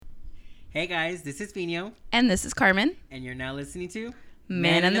Hey guys, this is Fino. And this is Carmen. And you're now listening to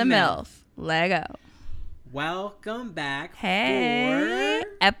Man and the MILF. Lego. Welcome back for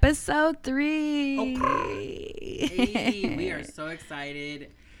episode 3. Okay. Hey, we are so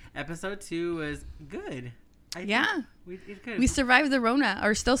excited. Episode 2 was good. We survived the Rona,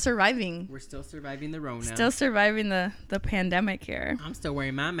 or still surviving. We're still surviving the Rona. Still surviving the pandemic here. I'm still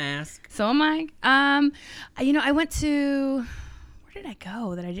wearing my mask. So am I. I went to... Where did I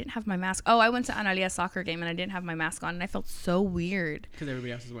go that I didn't have my mask? Oh, I went to Analia's soccer game and I didn't have my mask on and I felt so weird. Because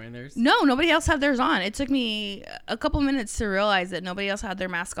everybody else was wearing theirs? No, nobody else had theirs on. It took me a couple minutes to realize that nobody else had their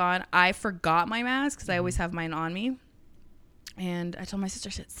mask on. I forgot my mask because I always have mine on me. And I told my sister,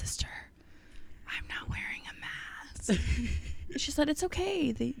 I said, "Sister, I'm not wearing a mask." She said, "It's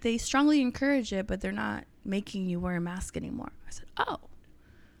okay. They strongly encourage it, but they're not making you wear a mask anymore." I said, "Oh,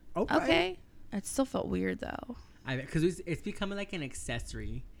 okay." It still felt weird though. Because it's becoming like an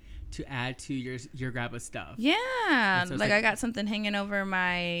accessory to add to your grab of stuff. Yeah, so like I got something hanging over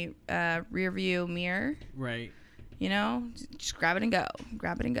my rear view mirror. Right. You know, just grab it and go.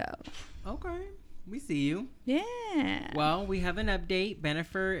 Grab it and go. Okay, we see you. Yeah. Well, we have an update.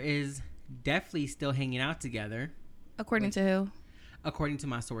 Bennifer is definitely still hanging out together. According to who? According to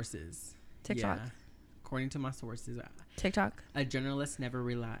my sources. TikTok. Yeah. According to my sources. TikTok. A journalist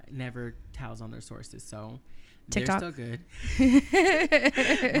never tells on their sources, so TikTok. They're still good.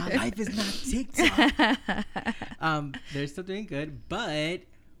 My life is not TikTok. They're still doing good, but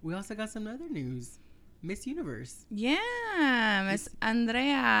we also got some other news. Miss Universe. Yeah, Miss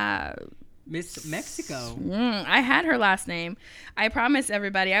Andrea. Miss Mexico. I had her last name. I promise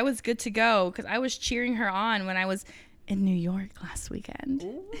everybody I was good to go because I was cheering her on when I was in New York last weekend.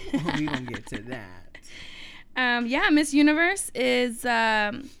 Ooh, we won't get to that. Miss Universe is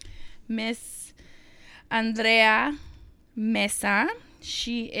Miss Andrea Mesa.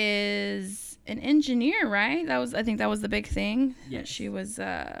 She is an engineer, right? I think that was the big thing. Yes. She was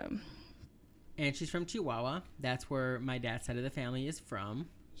and she's from Chihuahua. That's where my dad's side of the family is from.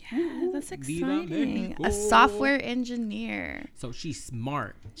 Yeah, that's exciting. A software engineer. So she's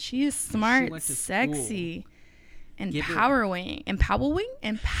smart. She is smart, sexy. Empowering.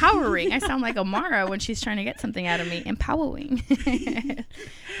 I sound like Amara when she's trying to get something out of me. Empowering.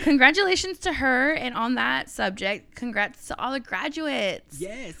 Congratulations to her. And on that subject, congrats to all the graduates.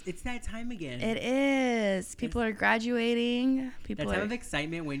 Yes, it's that time again. It is. People are graduating. That time of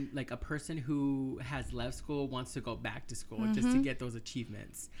excitement when like a person who has left school wants to go back to school just to get those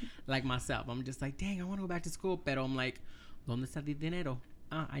achievements. Like myself, I'm just like, dang, I want to go back to school, pero I'm like, ¿dónde está el dinero?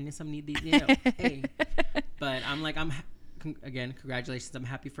 I need some dinero. Hey. But I'm like, again, congratulations. I'm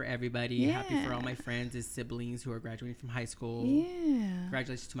happy for everybody. Yeah. Happy for all my friends and siblings who are graduating from high school. Yeah.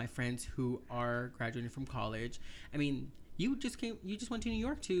 Congratulations to my friends who are graduating from college. I mean, you just went to New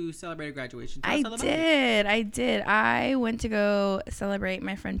York to celebrate a graduation. I did. I went to go celebrate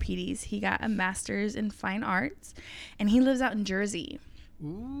my friend Petey's. He got a master's in fine arts, and he lives out in Jersey.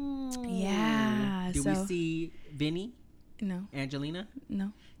 Ooh. Yeah. Did we see Vinny? No. Angelina?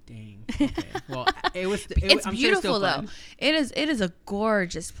 No. Dang. Okay. Well, it's I'm beautiful sure though. It is a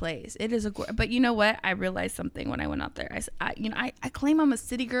gorgeous place. It is but you know what? I realized something when I went out there. I claim I'm a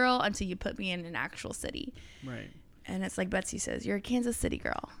city girl until you put me in an actual city. Right. And it's like Betsy says, you're a Kansas City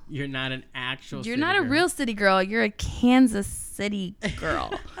girl. You're not an actual. You're not a real city girl. You're a Kansas City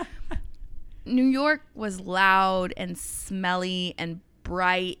girl. New York was loud and smelly and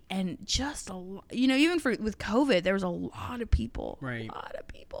bright and just a lot, even with COVID there was a lot of people. Right.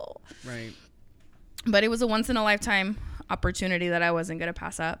 But it was a once in a lifetime opportunity that I wasn't going to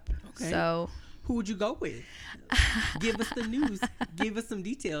pass up. Okay. So who would you go with? Give us the news. Give us some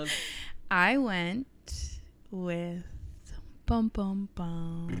details. I went with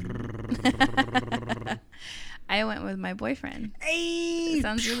I went with my boyfriend. Hey! It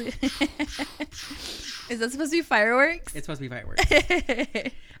sounds really... Is that supposed to be fireworks? It's supposed to be fireworks.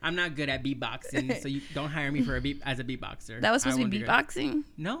 I'm not good at beatboxing, so you don't hire me as a beatboxer. That was supposed to be beatboxing?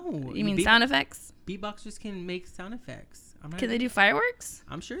 No. You mean sound effects? Beatboxers can make sound effects. Can they do fireworks?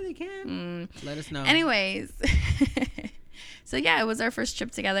 I'm sure they can. Let us know. Anyways. So yeah, it was our first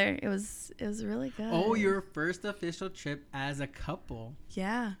trip together. It was really good. Oh, your first official trip as a couple.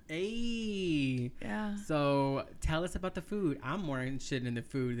 Yeah. Hey. Yeah. So tell us about the food. I'm more interested in the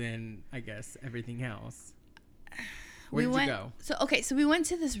food than I guess everything else. Where did you go? So we went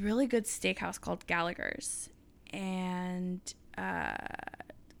to this really good steakhouse called Gallagher's, and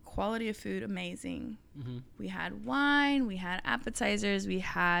quality of food amazing. Mm-hmm. We had wine, we had appetizers, we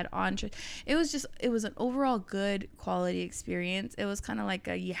had entree. It was an overall good quality experience. It was kind of like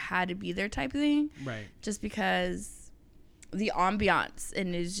a you had to be there type thing, right? Just because the ambiance,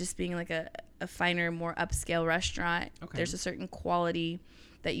 and is just being like a finer, more upscale restaurant. Okay. There's a certain quality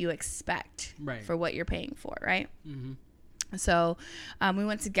that you expect for what you're paying for, right? Mm-hmm. So we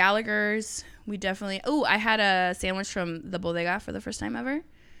went to Gallagher's. We definitely... Oh, I had a sandwich from the bodega for the first time ever.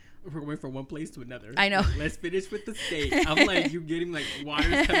 We're going from one place to another. I know. Let's finish with the steak. I'm like, you're getting like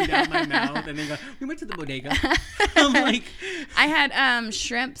water's coming down my mouth. And then go, we went to the bodega. I'm like... I had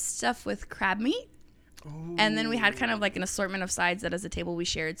shrimp stuffed with crab meat. Ooh. And then we had kind of like an assortment of sides that as a table we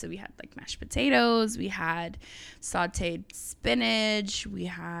shared. So we had like mashed potatoes, we had sauteed spinach, we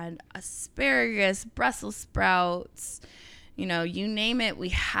had asparagus, Brussels sprouts, you know, you name it, we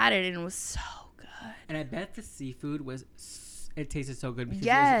had it, and it was so good. And I bet the seafood was, it tasted so good because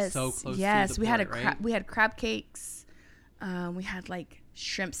yes, it was so close yes, to the we port, had right? We had crab cakes, we had like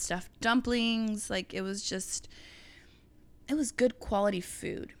shrimp stuffed dumplings. Like it was good quality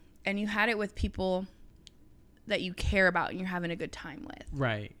food, and you had it with people that you care about and you're having a good time with.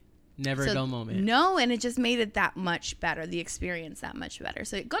 Right. Never a dull moment. No, and it just made it that much better, the experience that much better.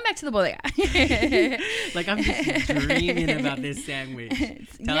 So going back to the bodega. Like I'm just dreaming about this sandwich.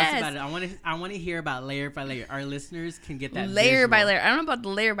 Tell us about it. I want to hear about layer by layer. Our listeners can get that layer by visual. layer. I don't know about the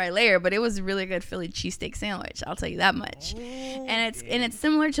layer by layer, but it was a really good Philly cheesesteak sandwich. I'll tell you that much. And it's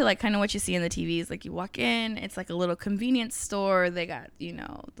similar to like kind of what you see in the TVs. Like you walk in, it's like a little convenience store. They got, you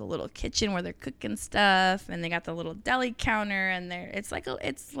know, the little kitchen where they're cooking stuff, and they got the little deli counter, and it's like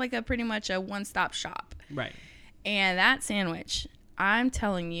a pretty much a one-stop shop. Right. And that sandwich, I'm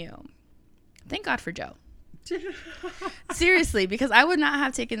telling you, thank God for Joe. Seriously, because I would not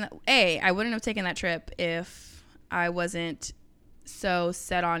have taken I wouldn't have taken that trip if I wasn't so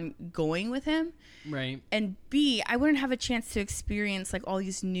set on going with him. Right. And B, I wouldn't have a chance to experience like all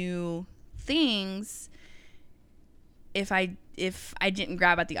these new things if I didn't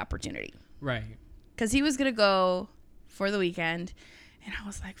grab at the opportunity. Right. Because he was gonna go for the weekend, and I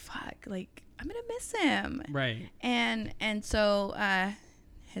was like, fuck, like I'm gonna miss him. Right. And so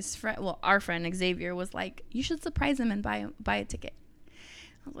his friend, well, our friend Xavier was like, you should surprise him and buy a ticket.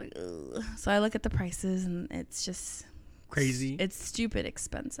 I was like, ugh. So I look at the prices, and it's just crazy. It's stupid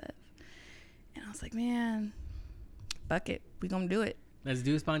expensive. And I was like, man, fuck it, we gonna do it. Let's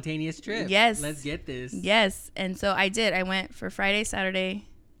do a spontaneous trip. Yes. Let's get this. Yes. And so I did. I went for Friday, Saturday.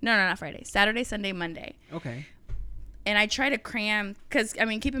 No, not Friday. Saturday, Sunday, Monday. Okay. And I try to cram, because, I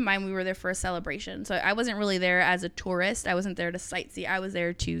mean, keep in mind, we were there for a celebration. So I wasn't really there as a tourist. I wasn't there to sightsee. I was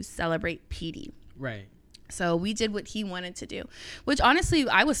there to celebrate Petey. Right. So we did what he wanted to do, which honestly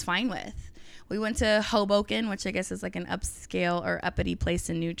I was fine with. We went to Hoboken, which I guess is like an upscale or uppity place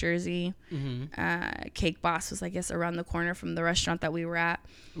in New Jersey. Mm-hmm. Cake Boss was, I guess, around the corner from the restaurant that we were at.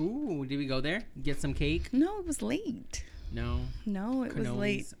 Ooh, did we go there? Get some cake? No, it was late. No, it was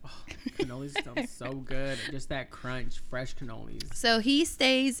late. Oh, cannolis sound so good. Just that crunch, fresh cannolis. So he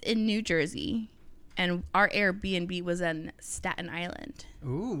stays in New Jersey, and our Airbnb was in Staten Island.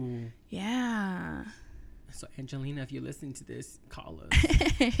 Ooh. Yeah. So Angelina, if you're listening to this, call us.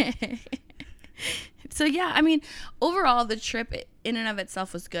 So yeah, I mean, overall the trip in and of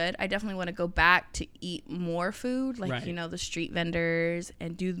itself was good. I definitely want to go back to eat more food, like right. You know, the street vendors,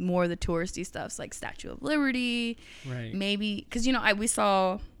 and do more of the touristy stuff like Statue of Liberty. Right. Maybe because we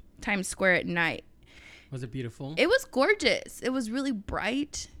saw Times Square at night. Was it beautiful? It was gorgeous. It was really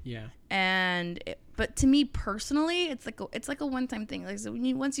bright. Yeah. But to me personally, it's like a one-time thing. Like so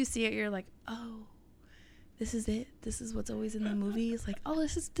once you see it, you're like, oh. This is it. This is what's always in the movies. Like, oh,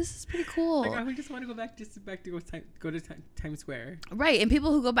 this is pretty cool. Like, I just want to go back to go to Times Square. Right, and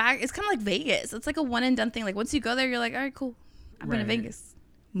people who go back, it's kind of like Vegas. It's like a one and done thing. Like once you go there, you're like, all right, cool. I've been to Vegas.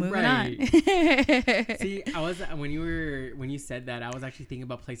 Moving on. See, I was when you said that, I was actually thinking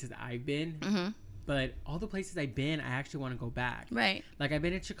about places I've been. Mm-hmm. But all the places I've been, I actually want to go back. Right. Like, I've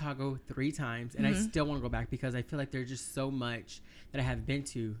been in Chicago 3 times, and I still want to go back because I feel like there's just so much that I have been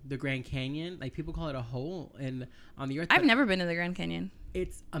to. The Grand Canyon, like, people call it a hole on the earth. I've never been to the Grand Canyon.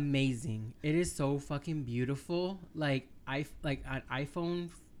 It's amazing. It is so fucking beautiful. Like an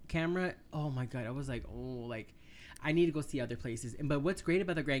iPhone camera. Oh, my God. I was like, oh, like, I need to go see other places. But what's great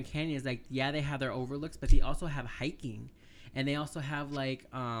about the Grand Canyon is, like, yeah, they have their overlooks, but they also have hiking. And they also have, like,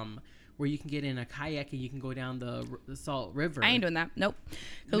 where you can get in a kayak and you can go down the Salt River. I ain't doing that. Nope.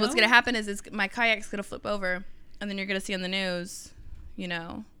 Because No? what's going to happen is my kayak's going to flip over, and then you're going to see on the news,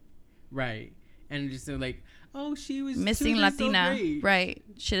 Right. And just like, oh, she was missing Latina. So right.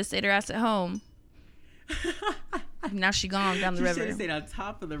 Should have stayed her ass at home. Now she gone down the river. Should have stayed on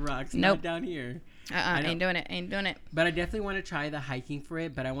top of the rocks, nope. Not down here. Ain't doing it. But I definitely want to try the hiking for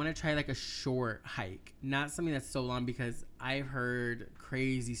it, but I want to try like a short hike, not something that's so long, because I've heard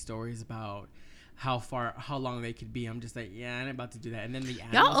crazy stories about how long they could be. I'm just like, yeah, I'm about to do that. And then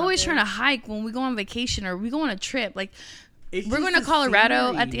y'all always trying to hike when we go on vacation or we go on a trip. Like, It's we're just going to the Colorado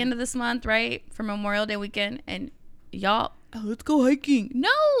scenery. at the end of this month, right? For Memorial Day weekend. And y'all, oh, let's go hiking. No,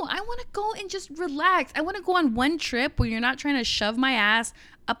 I want to go and just relax. I want to go on one trip where you're not trying to shove my ass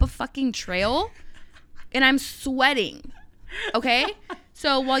up a fucking trail and I'm sweating. Okay?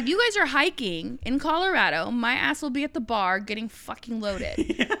 So while you guys are hiking in Colorado, my ass will be at the bar getting fucking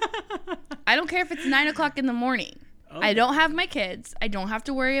loaded. I don't care if it's 9 o'clock in the morning. Oh. I don't have my kids. I don't have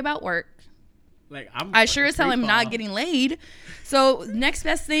to worry about work. Like I sure as hell am not getting laid. So next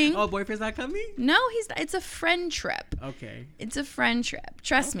best thing. Oh, boyfriend's not coming? No, he's not. It's a friend trip. Okay. It's a friend trip.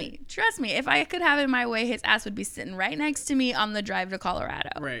 Trust me. Trust me. If I could have it my way, his ass would be sitting right next to me on the drive to Colorado.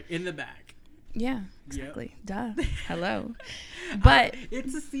 Right, in the back. Yeah, exactly. Yep. Duh. Hello. But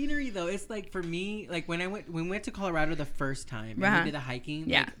it's the scenery though. It's like for me, like when we went to Colorado the first time and Uh-huh. we did the hiking,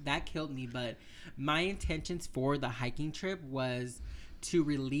 Yeah. like, that killed me. But my intentions for the hiking trip was to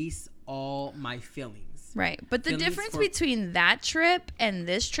release all my feelings. right. But the Feelings difference for- between that trip and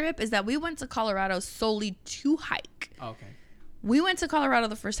this trip is that we went to Colorado solely to hike. Okay. We went to Colorado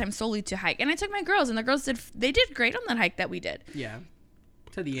the first time solely to hike. And I took my girls and the girls did great on that hike that we did. Yeah.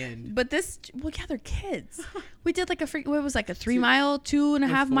 To the end. But this, well, yeah, they're kids. We did like what was like a 3 mile,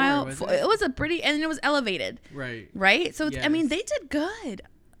 2.5 4, mile. was It was a pretty, and it was elevated, Right. right? So, I mean, Yes. they did good.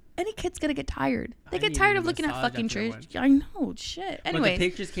 Any kid's gonna get tired. They I get needed tired a of looking at massage fucking after trees. one. I know, shit. But Anyway. the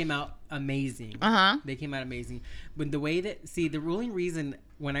pictures came out amazing. Uh-huh. They came out amazing. But the way that, see, the ruling reason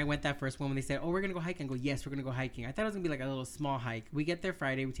when I went that first one, when they said, oh, we're going to go hiking, I go, yes, we're going to go hiking. I thought it was going to be like a little small hike. We get there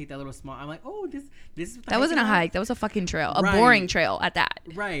Friday. We take that little small, I'm like, oh, this is what the That wasn't a hiking is? hike. That was a fucking trail. A Right. boring trail at that.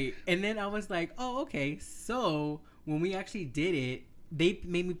 Right. And then I was like, oh, okay. So when we actually did it, they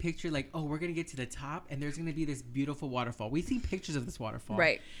made me picture like, oh, we're going to get to the top and there's going to be this beautiful waterfall. We see pictures of this waterfall.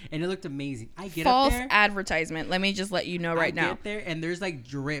 Right. And it looked amazing. I get False up there. advertisement. Let me just let you know right I now. get there and there's like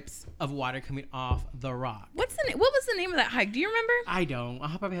drips of water coming off the rock. What was the name of that hike? Do you remember? I don't.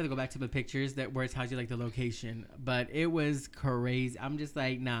 I'll probably have to go back to the pictures where it tells you like the location. But it was crazy. I'm just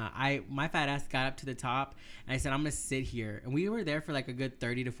like, nah. My fat ass got up to the top and I said, I'm gonna sit here. And we were there for like a good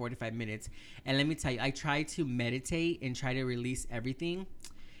 30 to 45 minutes. And let me tell you, I tried to meditate and try to release everything.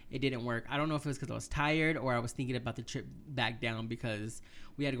 It didn't work. I don't know if it was because I was tired or I was thinking about the trip back down because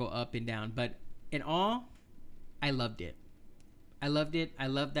we had to go up and down. But in all, I loved it. I loved it. I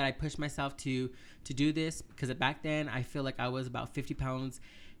loved that I pushed myself to do this because back then I feel like I was about 50 pounds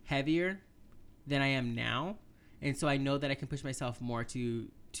heavier than I am now. And so I know that I can push myself more to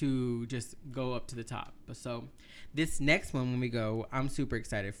just go up to the top. But so this next one when we go, I'm super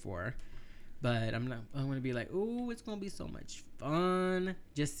excited for. But I'm going to be like, oh, it's going to be so much fun.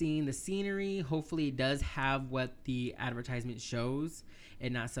 Just seeing the scenery. Hopefully it does have what the advertisement shows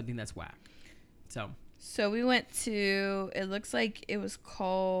and not something that's whack. So we went to, it looks like it was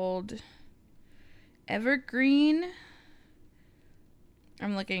called Evergreen.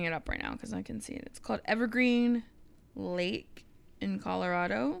 I'm looking it up right now because I can see it. It's called Evergreen Lake in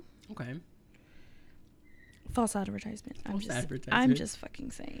Colorado. okay. False advertisement. Advertisement. I'm just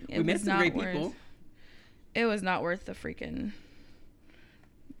fucking saying. We met some great people. It was not worth the freaking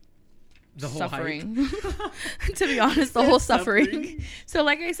The whole suffering. To be honest, the whole suffering. Suffering. So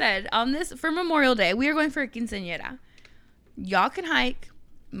like I said, on this for Memorial Day, we are going for a quinceañera. Y'all can hike.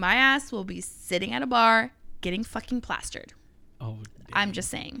 My ass will be sitting at a bar getting fucking plastered. Oh, I'm just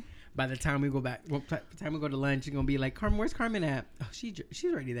saying. by the time we go back, by the time we go to lunch, you're gonna be like, Carmen, where's Carmen at? Oh, she's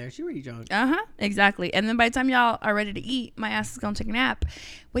already there. She already drunk. Exactly. And then by the time y'all are ready to eat, my ass is gonna take a nap,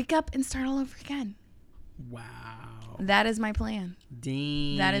 wake up, and start all over again. Wow. That is my plan.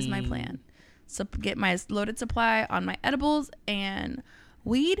 Dang. That is my plan. So get my loaded supply on my edibles and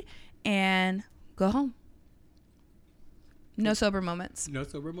weed, and go home. No sober moments. No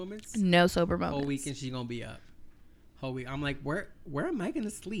sober moments. No sober moments. Whole weekend she's gonna be up. Whole week. I'm like, where am I gonna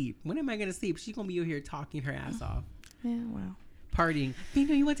sleep? When am I gonna sleep? She's gonna be over here talking her ass off. Yeah, well. Partying.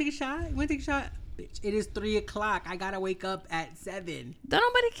 Bingo, you wanna take a shot? You wanna take a shot? Bitch, it is 3:00. I gotta wake up at 7. Don't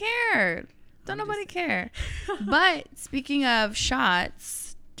nobody care. Don't nobody care. But speaking of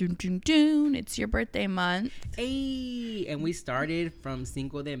shots, it's your birthday month. Hey, and we started from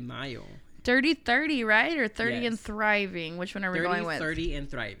Cinco de Mayo. Dirty 30, right? Or 30 and Yes. thriving. Which one are we going with? 30 and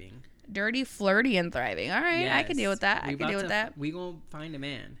thriving. Dirty, flirty, and thriving. All right, I can deal with that. I can deal with that. We gonna find a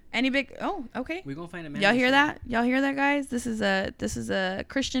man. Any big? Oh, okay. We gonna find a man. Y'all hear that? Y'all hear that, guys? This is a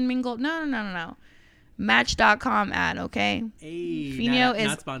Christian mingle. No. Match.com ad. Okay. Hey, Fino is-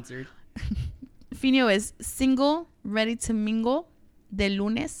 not sponsored. Fino is single, ready to mingle, de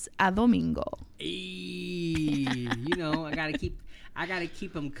lunes a domingo. Hey, you know, I I gotta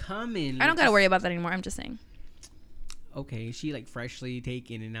keep them coming. I don't gotta worry about that anymore. I'm just saying. Okay, she like freshly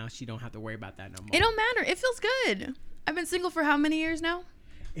taken, and now she don't have to worry about that no more. It don't matter. It feels good. I've been single for how many years now?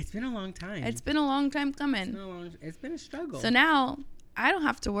 It's been a long time. It's been a long time coming. It's been a struggle. So now I don't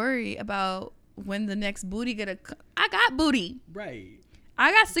have to worry about when the next booty gonna. I got booty. Right.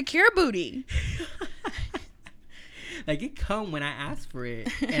 I got secure booty. Like it come when I ask for it,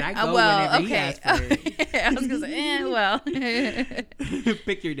 and I go whenever he asks for it. I was gonna say, well.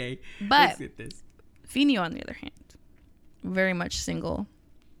 Pick your day. But Fino, on the other hand, very much single,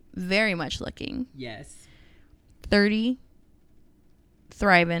 very much looking. Yes. 30,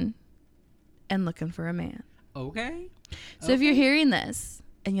 thriving, and looking for a man. Okay. So if you're hearing this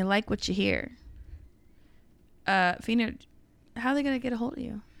and you like what you hear, Fino, how are they gonna get a hold of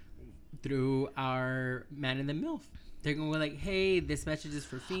you? Through our Man in the MILF. They're going to be like, hey, this message is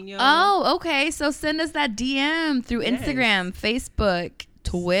for Fino. Oh, okay. So send us that DM through Instagram, Facebook,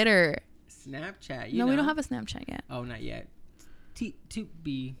 Twitter. Snapchat. No, we don't have a Snapchat yet. Oh, not yet. To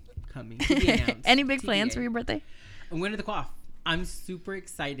be coming. To be announced. Any big plans for your birthday? I'm going to the Coif. I'm super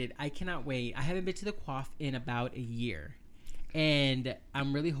excited. I cannot wait. I haven't been to the Coif in about a year. And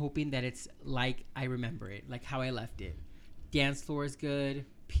I'm really hoping that it's like I remember it, like how I left it. Dance floor is good.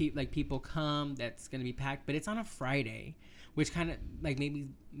 People come, that's gonna be packed, but it's on a Friday, which kind of like maybe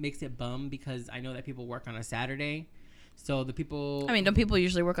makes it bum because I know that people work on a Saturday, so the people. I mean, don't people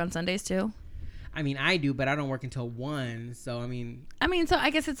usually work on Sundays too? I mean, I do, but I don't work until 1. So I mean, so I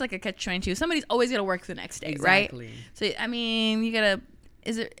guess it's like a catch-22. Somebody's always gonna work the next day, exactly. Right? So I mean, you gotta.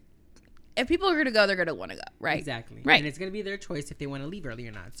 If people are gonna go, they're gonna want to go, right? Exactly. Right. And it's gonna be their choice if they want to leave early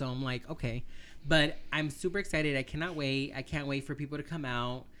or not. So I'm like, okay. But I'm super excited. I cannot wait. I can't wait for people to come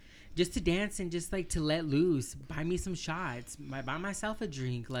out just to dance and just like to let loose. Buy me some shots. Buy myself a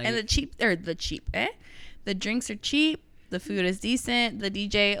drink. Like, and the drinks are cheap. The food is decent. The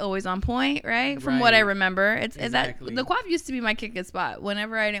DJ always on point, right? From what I remember, it's exactly. The Coif used to be my kick-it spot.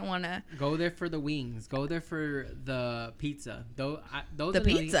 Whenever I didn't want to go there for the wings, go there for the pizza.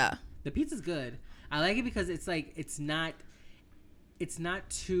 The pizza's good. I like it because it's like it's not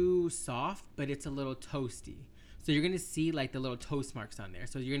too soft, but it's a little toasty. So you're gonna see like the little toast marks on there.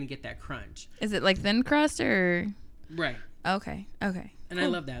 So you're gonna get that crunch. Is it like thin crust or? Right. Okay. And cool. I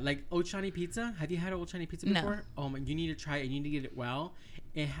love that. Like Old Chani pizza. Have you had Old Chani pizza before? No. Oh my! You need to try it. You need to get it well.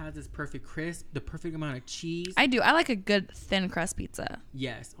 It has this perfect crisp, the perfect amount of cheese. I do. I like a good thin crust pizza.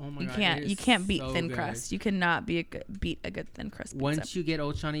 Yes. Oh my god. You can't beat so thin good. crust. You cannot beat a good thin crust pizza. Once you get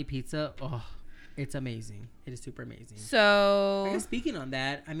Old Chani pizza, it's amazing. It is super amazing. So, I guess speaking on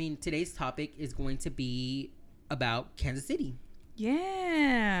that, I mean, today's topic is going to be about Kansas City.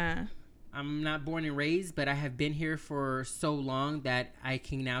 Yeah. I'm not born and raised, but I have been here for so long that I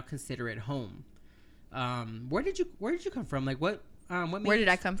can now consider it home. Where did you come from? Like what where did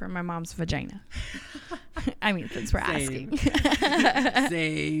I come from? My mom's vagina. I mean, since we're asking.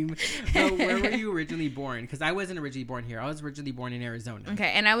 Same. So where were you originally born? Because I wasn't originally born here. I was originally born in Arizona.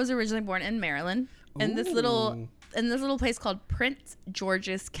 Okay, and I was originally born in Maryland, in this little place called Prince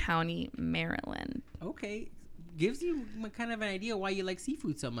George's County, Maryland. Okay, gives you kind of an idea why you like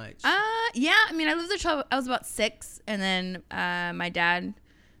seafood so much. Yeah. I mean, I lived there till I was about 6, and then my dad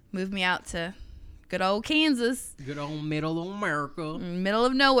moved me out to good old Kansas. Good old middle of America. Middle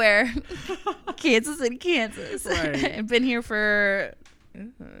of nowhere. Kansas City, Kansas. Right. I've been here for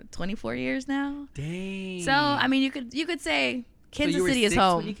 24 years now. Dang. So, I mean, you could say Kansas City is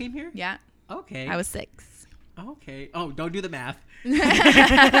home. When you came here? Yeah. Okay. I was 6. Okay. Oh, don't do the math.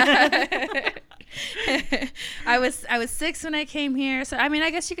 I was 6 when I came here. So, I mean, I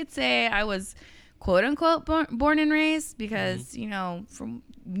guess you could say I was quote unquote born and raised because, you know, from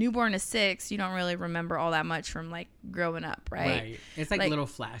newborn to 6, you don't really remember all that much from like growing up, right? Right. It's like little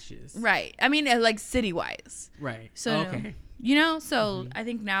flashes. Right. I mean, like city wise. Right. So, okay. You know, so I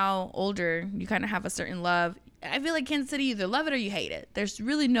think now older, you kind of have a certain love. I feel like Kansas City, you either love it or you hate it. There's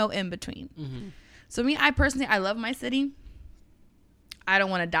really no in between. Mm-hmm. So me, I personally, I love my city. I don't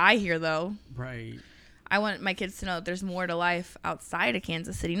want to die here though. Right. I want my kids to know that there's more to life outside of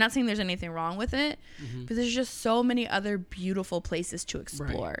Kansas City. Not saying there's anything wrong with it, because there's just so many other beautiful places to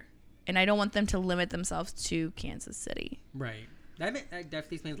explore. Right. And I don't want them to limit themselves to Kansas City. Right. That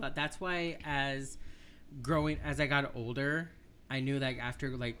definitely explains a lot. That's why as I got older, I knew like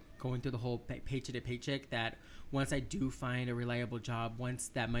after like going through the whole paycheck to paycheck that once I do find a reliable job, once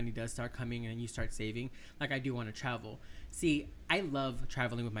that money does start coming and you start saving, like I do want to travel. See, I love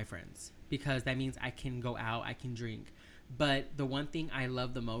traveling with my friends because that means I can go out, I can drink. But the one thing I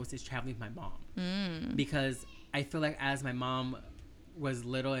love the most is traveling with my mom. Because I feel like as my mom was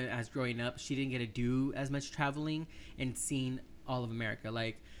little and as growing up, she didn't get to do as much traveling and seeing all of America.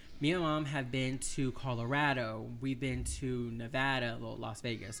 Like, me and Mom have been to Colorado. We've been to Nevada, well, Las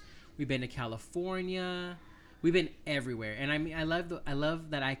Vegas. We've been to California. We've been everywhere. And I mean, I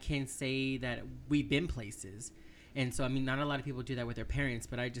love that I can say that we've been places. And so, I mean, not a lot of people do that with their parents,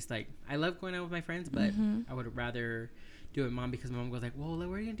 but I just like, I love going out with my friends, but I would rather do it with Mom, because my mom goes like, well, what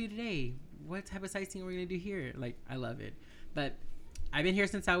are you going to do today? What type of sightseeing are we going to do here? Like, I love it. But I've been here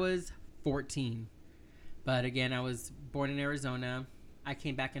since I was 14. But again, I was born in Arizona. I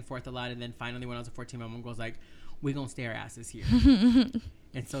came back and forth a lot. And then finally, when I was 14, my mom goes like, we're going to stay our asses here.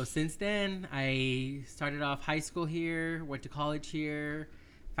 And so since then, I started off high school here, went to college here,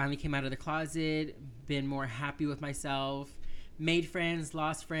 finally came out of the closet, been more happy with myself, made friends,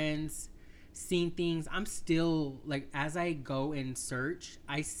 lost friends, seen things. I'm still, like, as I go and search,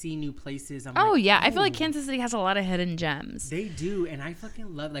 I see new places. I'm oh, like, yeah. I feel like Kansas City has a lot of hidden gems. They do. And I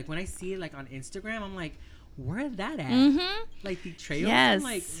fucking love, like, when I see it, like, on Instagram, I'm like, where that at? Like, the trails. Yes. I'm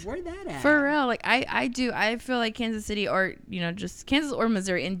like, where that at? For real. Like, I do. I feel like Kansas City, or, you know, just Kansas or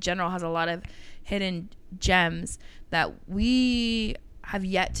Missouri in general, has a lot of hidden gems that we have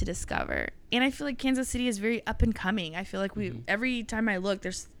yet to discover. And I feel like Kansas City is very up and coming. I feel like every time I look,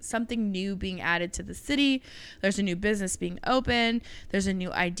 there's something new being added to the city. There's a new business being opened. There's a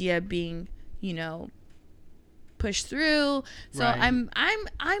new idea being, you know, pushed through. So Right.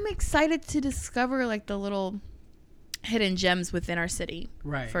 I'm excited to discover, like, the little hidden gems within our city.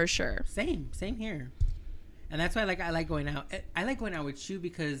 Right. For sure. Same here. And that's why, like, I like going out. I like going out with you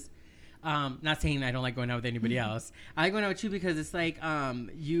because, not saying I don't like going out with anybody else. I like going out with you because it's like,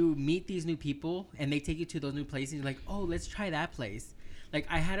 you meet these new people and they take you to those new places. And you're like, oh, let's try that place. Like,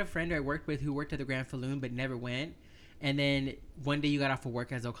 I had a friend I worked with who worked at the Grand Falloon but never went. And then one day you got off of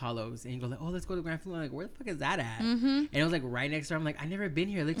work at Zocalo's and you go like, oh, let's go to the Grand Falloon. I'm like, where the fuck is that at? And it was like right next door. I'm like, I've never been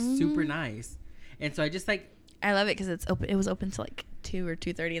here. It looks super nice. And so I just like, I love it because it's open. It was open till like 2 or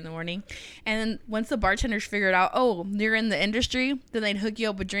 2:30 in the morning, and then once the bartenders figured out, oh, you're in the industry, then they'd hook you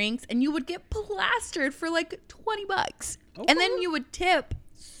up with drinks, and you would get plastered for like $20, okay. and then you would tip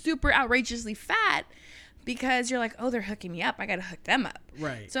super outrageously fat because you're like, oh, they're hooking me up. I gotta hook them up.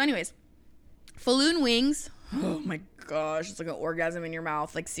 Right. So, anyways, Falloon wings. Oh my gosh, it's like an orgasm in your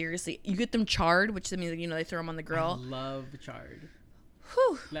mouth. Like, seriously, you get them charred, which means, you know, they throw them on the grill. I love charred.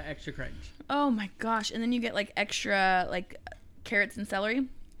 Whew. Like extra crunch. Oh my gosh. And then you get like extra like carrots and celery.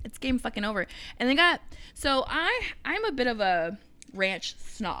 It's game fucking over. And they got, so I'm a bit of a ranch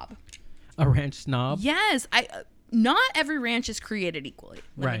snob. A ranch snob? Yes. Not every ranch is created equally.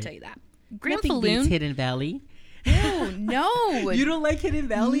 Let me tell you that. Grand Nothing beats Falloon. Hidden Valley. Ew, no. You don't like Hidden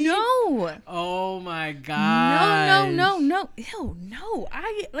Valley? No. Oh my god. No. Ew, no.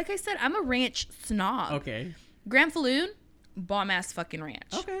 Like I said, I'm a ranch snob. Okay. Grand Falloon, bomb ass fucking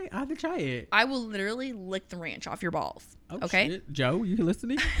ranch. Okay, I have to try it. I will literally lick the ranch off your balls. Oh, okay? Shit. Joe, you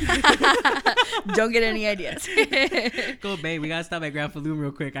listening? Don't get any ideas. Go, babe. We gotta stop at Grand Falloon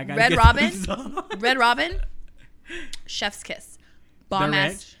real quick. I got Red Robin. Red Robin. Chef's kiss. Bomb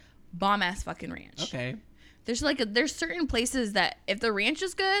ass fucking ranch. Okay. There's certain places that if the ranch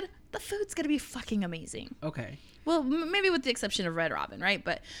is good, the food's gonna be fucking amazing. Okay. Well, maybe with the exception of Red Robin, right?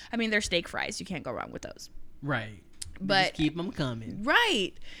 But I mean, they're steak fries. You can't go wrong with those. Right. But just keep them coming.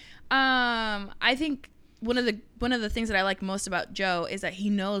 Right. I think one of the things that I like most about Joe is that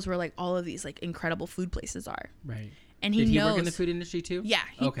he knows where like all of these like incredible food places are. Right. And he knows. Did he work in the food industry too? Yeah.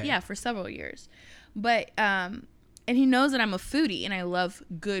 Okay. Yeah, for several years. But and he knows that I'm a foodie and I love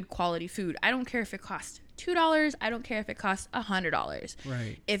good quality food. I don't care if it costs $2. I don't care if it costs $100.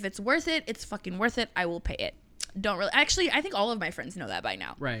 Right. If it's worth it, it's fucking worth it. I will pay it. Don't really. Actually, I think all of my friends know that by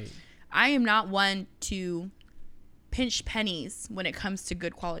now. Right. I am not one to pinch pennies when it comes to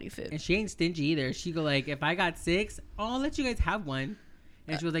good quality food. And she ain't stingy either. She go like, if I got 6, I'll let you guys have one.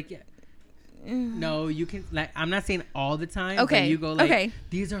 And she was like, yeah. No, you can. Like, I'm not saying all the time. Okay. But you go like, okay.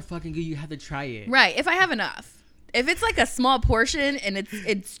 These are fucking good. You have to try it. Right. If I have enough. If it's like a small portion and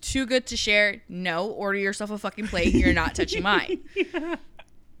it's too good to share, no. Order yourself a fucking plate. You're not touching mine. Yeah.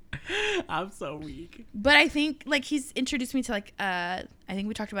 I'm so weak. But I think like he's introduced me to like I think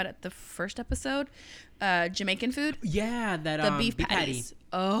we talked about it the first episode, Jamaican food. Yeah, that the beef patties.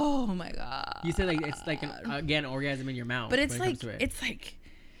 Oh my god. You said like it's like an orgasm in your mouth. But it's like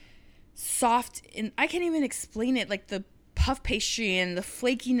soft and I can't even explain it. Like the puff pastry and the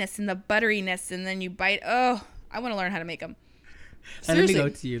flakiness and the butteriness, and then you bite. Oh, I want to learn how to make them. Let me go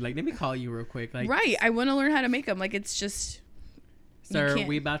to you. Like, let me call you real quick. Like, right. I want to learn how to make them. Like, it's just. Sir,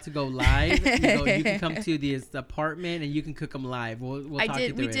 we about to go live. You can come to this apartment and you can cook them live. We'll talk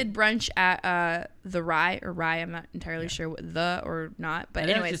you through We did brunch at the Rye. I'm not entirely sure what the or not. But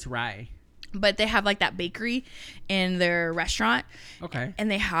anyways, just Rye. But they have like that bakery in their restaurant. Okay. And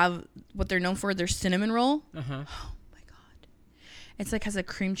they have what they're known for, their cinnamon roll. Uh-huh. Oh my God. It's like has a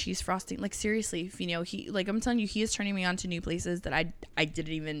cream cheese frosting. Like seriously, he like I'm telling you, he is turning me on to new places that I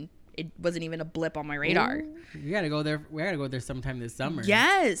didn't even, it wasn't even a blip on my radar. Ooh, we gotta go there. We gotta go there sometime this summer.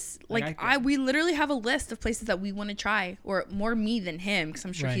 Yes. Like we literally have a list of places that we want to try, or more me than him, because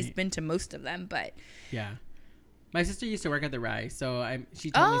I'm sure he's been to most of them. But yeah, my sister used to work at the Rye, so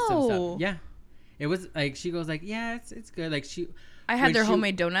she told me some stuff. Yeah, it was like she goes like, yeah, it's good. Like I had their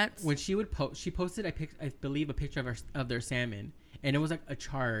homemade donuts. When she would she posted I believe a picture of their salmon, and it was like a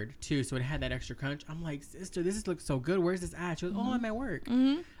charred too, so it had that extra crunch. I'm like, sister, this looks so good. Where's this at? She goes, oh, I'm at work.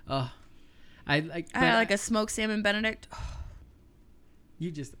 I had like a smoked salmon Benedict.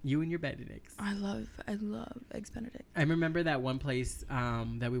 You and your Benedicts. I love eggs Benedict. I remember that one place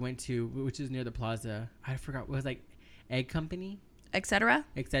that we went to, which is near the plaza. I forgot. It was like Egg Company, etc.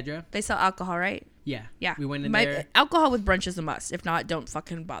 They sell alcohol, right? Yeah. Yeah. We went in there. Alcohol with brunch is a must. If not, don't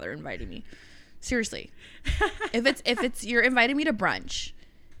fucking bother inviting me. Seriously. if it's you're inviting me to brunch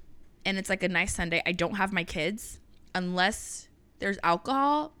and it's like a nice Sunday, I don't have my kids unless there's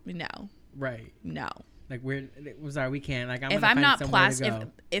alcohol. No. Right. No. Like it was our weekend. Like if I'm not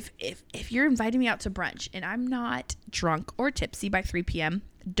if you're inviting me out to brunch and I'm not drunk or tipsy by 3 p.m.,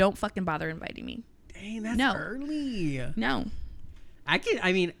 don't fucking bother inviting me. Dang, that's early. No.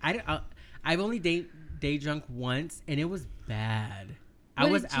 I've only day drunk once and it was bad. I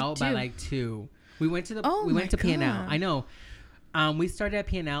was out by like 2. We went to P&L. I know. We started at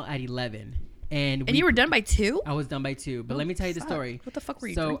P&L at 11. And you were done by 2? I was done by 2. But let me tell you the story. What the fuck were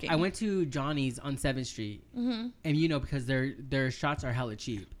you drinking? So I went to Johnny's on 7th Street. Mm-hmm. And because their shots are hella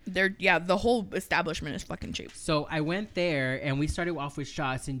cheap. The whole establishment is fucking cheap. So I went there and we started off with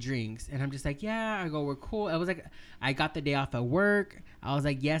shots and drinks. And I'm just like, yeah, we're cool. I was like, I got the day off at work. I was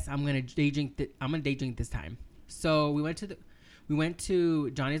like, yes, I'm going to day drink this time. So we went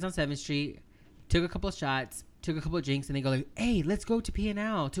to Johnny's on 7th Street, took a couple of shots, took a couple of drinks, and they go like, hey, let's go to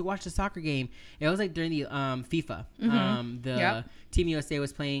P&L to watch the soccer game. It was like during the FIFA. Mm-hmm. Team USA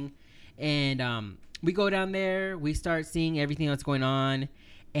was playing. And we go down there. We start seeing everything that's going on.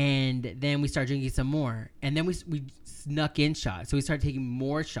 And then we start drinking some more. And then we snuck in shots. So we started taking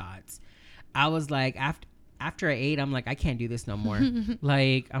more shots. I was like, after I ate, I'm like, I can't do this no more. I'm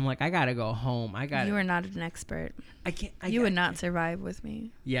like, I got to go home. You are not an expert. I can't. You would not survive with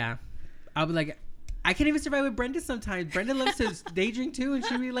me. Yeah. I would like... I can't even survive with Brenda sometimes. Brenda loves to day drink too, and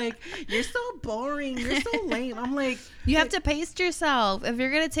she'd be like, you're so boring. You're so lame. I'm like... You have to pace yourself. If you're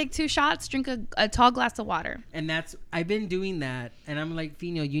going to take 2 shots, drink a tall glass of water. And I've been doing that, and I'm like,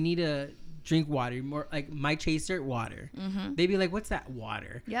 Fino, you need to drink water. More like my chaser, water. Mm-hmm. They'd be like, what's that?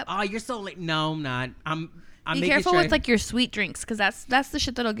 Water. Yep. Oh, you're so late. No, I'm not. Be careful with like your sweet drinks, because that's the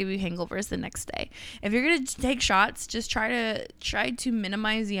shit that'll give you hangovers the next day. If you're gonna take shots, just try to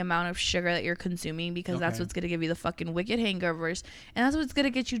minimize the amount of sugar that you're consuming, because that's what's gonna give you the fucking wicked hangovers, and that's what's gonna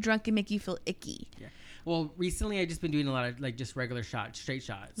get you drunk and make you feel icky. Yeah. Well, recently I just been doing a lot of like just regular shots, straight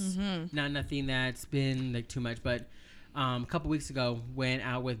shots. Mm-hmm. Nothing that's been like too much, but. A couple weeks ago, went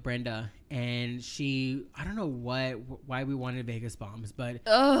out with Brenda, and I don't know why we wanted Vegas bombs, but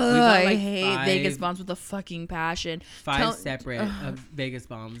I hate Vegas bombs with a fucking passion. 5 separate of Vegas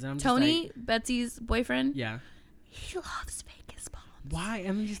bombs. And I'm Tony, just like, Betsy's boyfriend, yeah, he loves Vegas bombs. Why?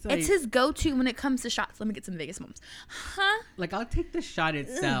 I'm just like, it's his go-to when it comes to shots. Let me get some Vegas bombs. Huh? Like, I'll take the shot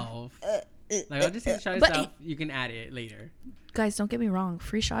itself. Like, I'll just take the shot itself. You can add it later. Guys, don't get me wrong.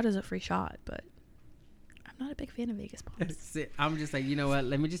 Free shot is a free shot, but not a big fan of Vegas bombs. I'm just like, you know what?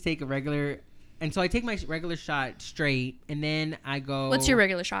 Let me just take a regular. And so I take my regular shot straight, and then I go. What's your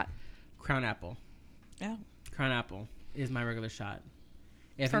regular shot? Crown Apple. Oh. Crown Apple is my regular shot.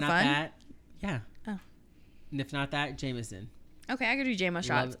 If For not fun? that, yeah. Oh. And if not that, Jameson. Okay, I could do JMO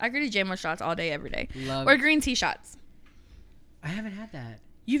shots. I could do JMO shots all day, every day. Or green tea shots. I haven't had that.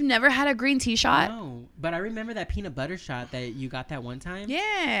 You've never had a green tea shot? No, but I remember that peanut butter shot that you got that one time.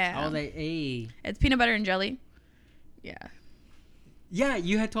 Yeah. I was like, hey. It's peanut butter and jelly. Yeah. Yeah,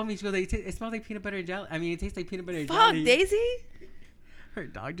 you had told me, she goes, it smells like peanut butter and jelly. I mean, it tastes like peanut butter and jelly. Fuck, Daisy? Her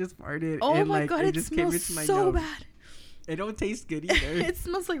dog just farted. Oh and my God, it just smells came into my so nose. bad. It don't taste good either. It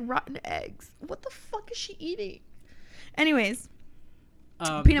smells like rotten eggs. What the fuck is she eating? Anyways.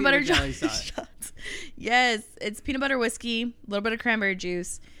 Peanut butter jelly shots. Yes, it's peanut butter whiskey, a little bit of cranberry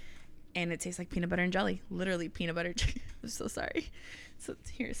juice, and it tastes like peanut butter and jelly. Literally peanut butter. I'm so sorry. So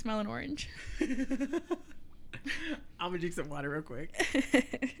here, smell an orange. I'm gonna drink some water real quick.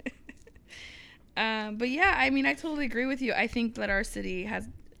 But yeah, I mean, I totally agree with you. I think that our city has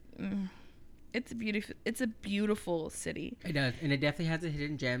It's beautiful. It's a beautiful city. It does, and it definitely has the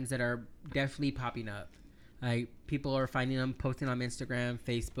hidden gems that are definitely popping up. Like people are finding them, posting on Instagram,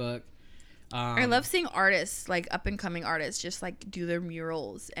 Facebook. I love seeing artists, like up and coming artists, just like do their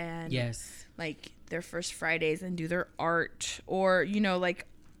murals and yes, like their first Fridays and do their art, or you know, like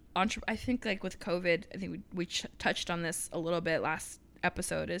I think like with COVID, I think we touched on this a little bit last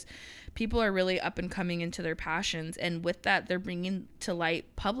episode, is people are really up and coming into their passions, and with that they're bringing to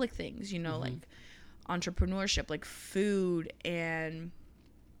light public things, you know, like entrepreneurship, like food and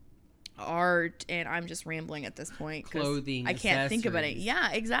art, and I'm just rambling at this point, clothing, I can't think about it.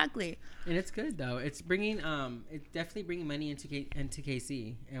 Yeah, exactly. And it's good though. It's bringing it's definitely bringing money into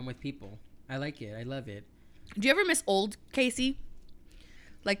KC and with people. I like it. I love it. Do you ever miss old KC,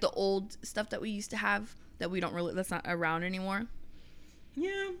 like the old stuff that we used to have that we don't really, that's not around anymore?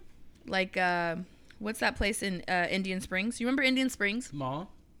 Yeah. Like what's that place in Indian Springs? You remember Indian Springs Mall?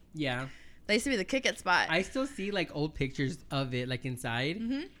 Yeah. That used to be the kick-it spot. I still see like old pictures of it like inside,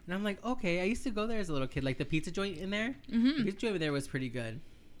 and I'm like, okay, I used to go there as a little kid. Like the pizza joint in there, the pizza joint there was pretty good.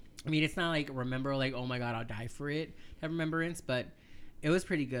 I mean, it's not like remember like, oh my god, I'll die for it, have remembrance, but it was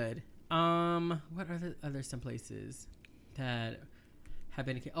pretty good. What are the other some places that have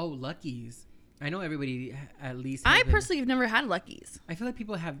been? Oh, Lucky's. I know everybody at least. I personally have never had Lucky's. I feel like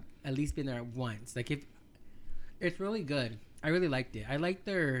people have at least been there once. Like if it's really good, I really liked it. I like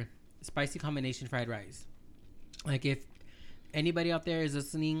their spicy combination fried rice. Like if anybody out there is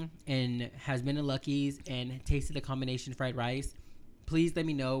listening and has been to Lucky's and tasted the combination fried rice, please let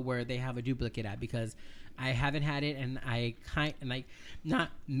me know where they have a duplicate at, because I haven't had it and I kind and like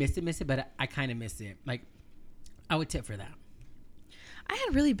not miss it, but I kind of miss it. Like I would tip for that. I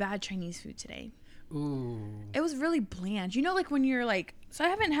had really bad Chinese food today. Ooh. It was really bland. You know, like when you're like, so I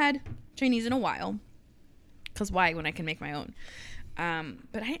haven't had Chinese in a while, because why when I can make my own?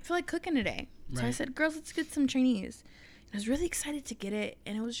 But I didn't feel like cooking today. So I said, girls, let's get some Chinese. And I was really excited to get it,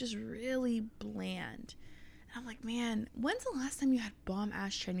 and it was just really bland. And I'm like, man, when's the last time you had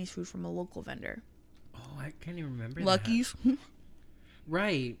bomb-ass Chinese food from a local vendor? Oh, I can't even remember. Lucky's.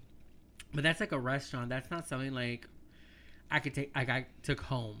 Right. But that's like a restaurant. That's not something like I took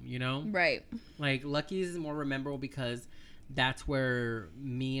home, you know? Right. Like Lucky's is more memorable because that's where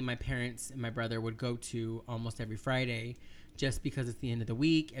me and my parents and my brother would go to almost every Friday, just because it's the end of the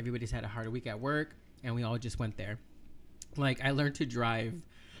week. Everybody's had a harder week at work, and we all just went there. Like I learned to drive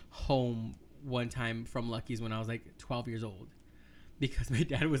home one time from Lucky's when I was like 12 years old, because my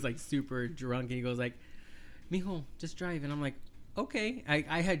dad was like super drunk, and he goes like, "Mijo, just drive." And I'm like, okay.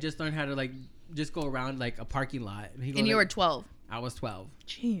 I had just learned how to like just go around like a parking lot. And you were 12. I was 12.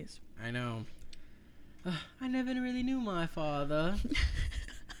 Jeez. I know. I never really knew my father.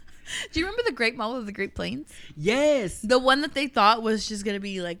 Do you remember the Great Mall of the Great Plains? Yes. The one that they thought was just going to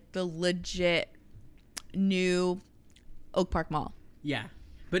be like the legit new Oak Park Mall. Yeah.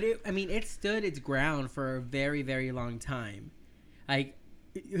 But it stood its ground for a very, very long time. Like,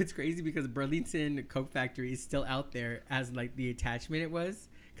 it's crazy because Burlington Coke Factory is still out there as like the attachment it was,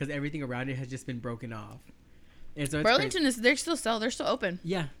 because everything around it has just been broken off. And so Burlington they're still open.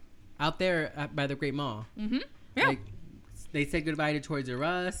 Yeah. Out there by the Great Mall. Mm-hmm. Yeah. Like, they said goodbye to Toys R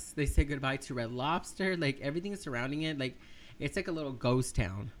Us. They said goodbye to Red Lobster. Like, everything surrounding it. Like, it's like a little ghost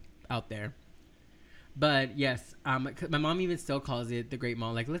town out there. But, yes, my mom even still calls it the Great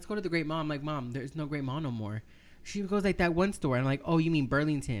Mall. Like, let's go to the Great Mall. I'm like, Mom, there's no Great Mall no more. She goes, like, that one store. I'm like, oh, you mean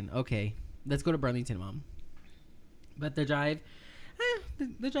Burlington. Okay, let's go to Burlington, Mom. But the drive,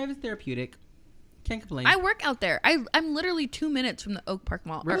 the drive is therapeutic. Can't complain. I work out there. I'm literally 2 minutes from the Oak Park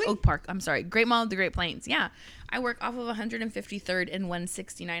Mall. Really? Or Oak Park. I'm sorry. Great Mall of the Great Plains. Yeah. I work off of 153rd and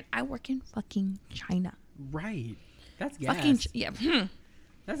 169. I work in fucking China. Right. That's gas. Yeah.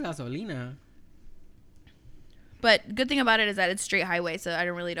 That's gasolina. But good thing about it is that it's straight highway, so I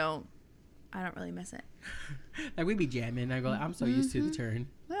don't really miss it. Like, we be jamming. I go, I'm so used to the turn.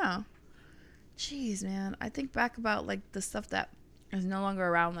 Yeah. Jeez, man. I think back about like the stuff that is no longer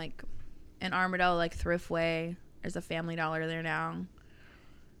around, like in Armadale, like Thriftway. There's a Family Dollar there now.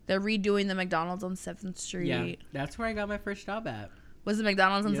 They're redoing the McDonald's on 7th Street. Yeah, that's where I got my first job at. Was the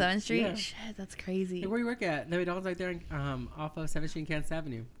McDonald's on 7th Street? Yeah. Shit, that's crazy. Hey, where do you work at? The McDonald's right there off of 7th Street and Kansas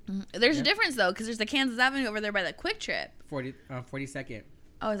Avenue. There's a difference, though, because there's the Kansas Avenue over there by the Quick Trip. 42nd.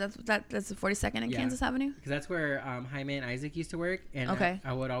 Oh, that's the 42nd and Kansas Avenue? Because that's where Jaime and Isaac used to work. And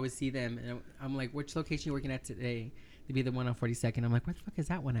I would always see them. And I'm like, which location are you working at today? To be the one on 42nd. I'm like, where the fuck is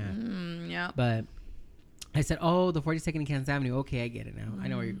that one at? Yeah. But I said, oh, the 42nd and Kansas Avenue. Okay, I get it now. I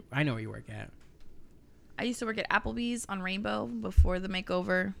know where you work at. I used to work at Applebee's on Rainbow before the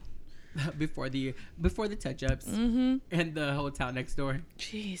makeover. before the touch-ups and the hotel next door.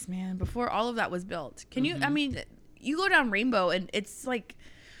 Jeez, man. Before all of that was built. Can you, I mean, you go down Rainbow and it's like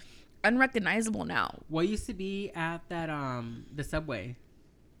unrecognizable now. What used to be at that, the Subway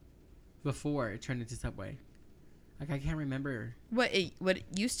before it turned into Subway? Like, I can't remember. What it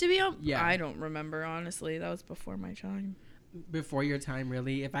used to be on? Yeah. I don't remember, honestly. That was before my time. Before your time,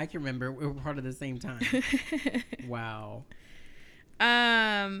 really? If I can remember, we were part of the same time. Wow.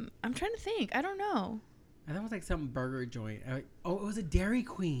 I'm trying to think. I don't know. I thought it was like some burger joint. It was a Dairy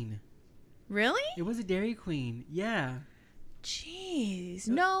Queen. Really? It was a Dairy Queen. Yeah. Jeez.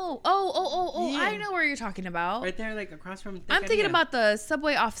 No. Oh. Yeah. I know where you're talking about. Right there, like across from... I'm thinking about the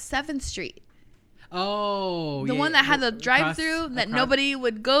Subway off 7th Street. Oh, the one that had the drive-through that nobody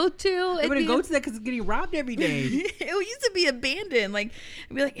would go to. Nobody go to that because it's getting robbed every day. It used to be abandoned. Like,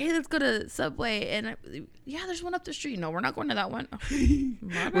 I'd be like, hey, let's go to Subway. And yeah, there's one up the street. No, we're not going to that one.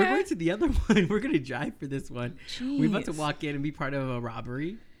 We're going to the other one. We're going to drive for this one. Jeez. We're about to walk in and be part of a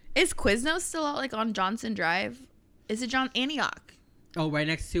robbery. Is Quiznos still out, like, on Johnson Drive? Is it John Antioch? Oh, right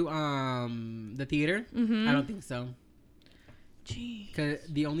next to the theater? Mm-hmm. I don't think so. Jeez. Because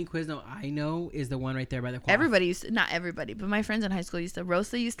the only Quizno I know is the one right there by the quad. Everybody used to, not everybody, but my friends in high school used to.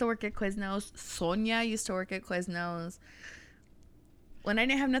 Rosa used to work at Quiznos. Sonia used to work at Quiznos. When I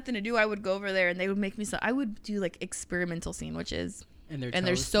didn't have nothing to do, I would go over there and they would make me I would do like experimental sandwiches. And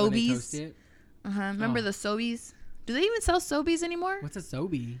there's Sobeys. Remember the Sobeys? Do they even sell Sobeys anymore? What's a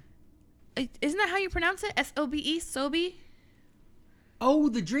Sobey? Isn't that how you pronounce it? S-O-B-E? Sobe? Oh,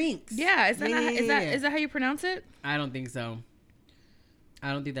 the drinks. Yeah. Is that how you pronounce it? I don't think so.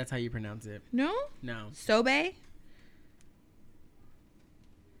 I don't think that's how you pronounce it. No? No. Sobe?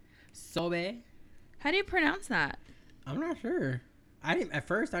 Sobe? How do you pronounce that? I'm not sure. At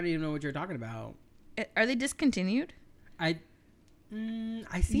first, I didn't even know what you're talking about. Are they discontinued? I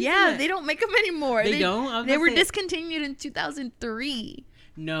see. Yeah, they don't make them anymore. They don't? They were discontinued in 2003.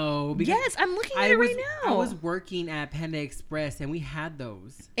 No. Yes, I'm looking at it right now. I was working at Panda Express, and we had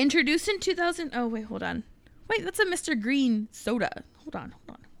those. Introduced in 2000. Oh, wait, hold on. Wait, that's a Mr. Green soda. Hold on.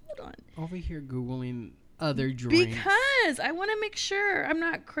 Over here Googling other drinks. Because I want to make sure I'm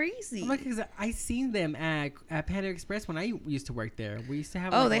not crazy. Because I seen them at Panda Express when I used to work there. We used to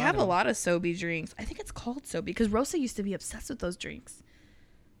have. Oh, they have a lot of Sobe drinks. I think it's called Sobe because Rosa used to be obsessed with those drinks.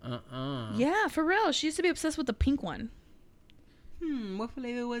 Yeah, for real. She used to be obsessed with the pink one. What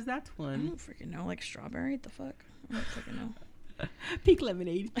flavor was that one? I don't freaking know. Like strawberry? What the fuck? I don't freaking know. Pink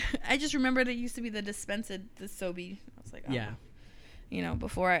lemonade. I just remembered it used to be the Sobe. I was like, oh. Yeah. You know,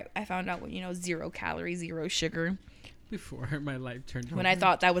 before I found out what, 0 calories, 0 sugar. Before my life turned when I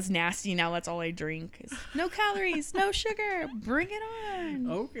thought that was nasty, now that's all I drink. No calories, no sugar. Bring it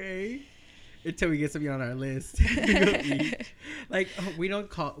on. Okay. Until we get something on our list. Like, we don't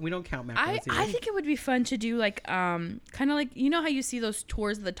count macros here. I think it would be fun to do like kind of like, you know how you see those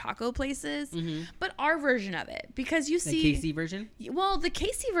tours of the taco places, but our version of it, because you see the KC version. Well, the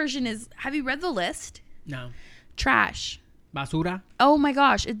KC version is. Have you read the list? No. Trash. Basura. Oh my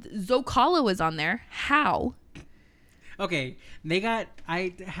gosh, Zocalo was on there. How? Okay,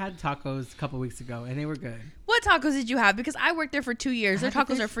 I had tacos a couple weeks ago, and they were good. What tacos did you have? Because I worked there for 2 years. Their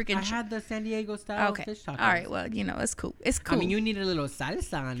tacos are freaking... I had the San Diego style fish tacos. All right, well, it's cool. It's cool. I mean, you need a little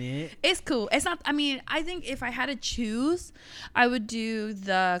salsa on it. It's cool. It's not... I mean, I think if I had to choose, I would do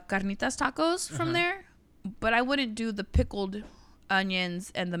the carnitas tacos from there, but I wouldn't do the pickled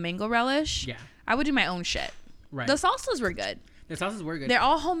onions and the mango relish. Yeah. I would do my own shit. Right. The salsas were good. They're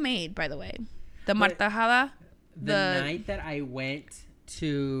all homemade, by the way. The martajada. The night that I went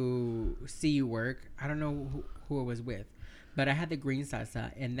to see you work, I don't know who it was with, but I had the green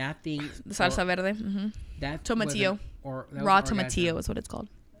salsa, and that thing... The salsa verde. Mm-hmm. That tomatillo. Raw tomatillo is what it's called.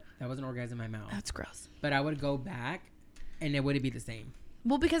 That was an orgasm in my mouth. That's gross. But I would go back, and it wouldn't be the same.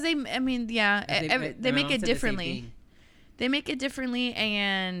 Well, because they make it differently. They make it differently,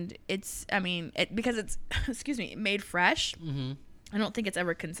 and it's, because it's, excuse me, made fresh. Mm-hmm. I don't think it's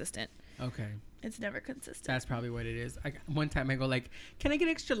ever consistent. Okay. It's never consistent. That's probably what it is. One time I go like, can I get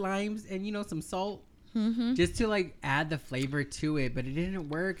extra limes and, some salt? Mm-hmm. Just to, add the flavor to it. But it didn't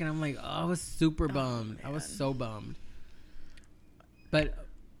work, and I'm like, I was super bummed. I was so bummed. But,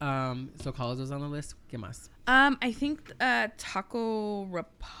 so Carlos was on the list. ¿Qué más? I think Taco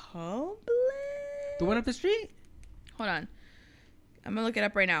Republic? The one up the street? Hold on. I'm going to look it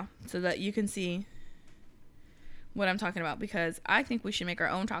up right now so that you can see what I'm talking about, because I think we should make our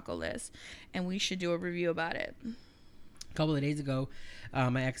own taco list and we should do a review about it. A couple of days ago,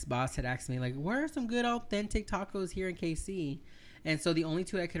 my ex-boss had asked me, where are some good authentic tacos here in KC? And so the only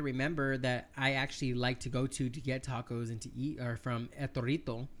two I could remember that I actually like to go to get tacos and to eat are from El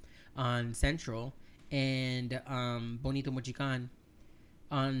Torito. on Central, and Bonito Mochican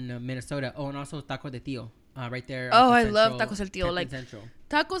on Minnesota. Oh, and also Taco de Tío, right there. Oh, I love Tacos El Tío. Like Central.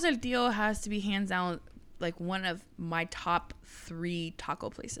 Tacos El Tío has to be hands down like one of my top 3 taco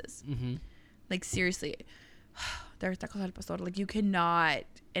places. Mm-hmm. Like seriously, there's Tacos El Pastor. Like you cannot,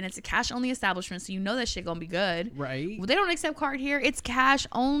 and it's a cash only establishment, so you know that shit gonna be good. Right. Well, they don't accept card here. It's cash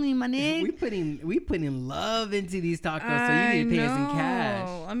only, my nigga. We putting love into these tacos, so you need to pay us in cash.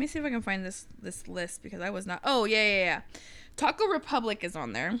 Let me see if I can find this list because I was not. Oh yeah. Taco Republic is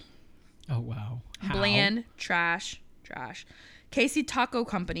on there. Oh wow. How? Bland, trash. Casey Taco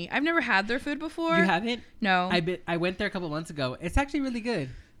Company. I've never had their food before. You haven't? No. I went there a couple months ago. It's actually really good.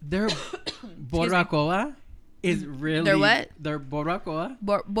 Their barbacoa is really. Their what? Their barbacoa.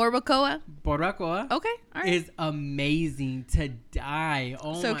 Barbacoa. Barbacoa. Okay, all right. Is amazing to die.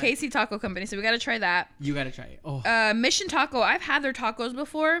 Oh So my. Casey Taco Company. So we got to try that. You gotta try it. Oh. Mission Taco. I've had their tacos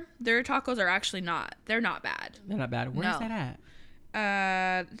before. Their tacos are actually not. They're not bad. They're not bad. Where's No. that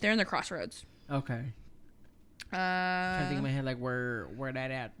at? They're in the Crossroads. Okay. I'm trying to think in my head like where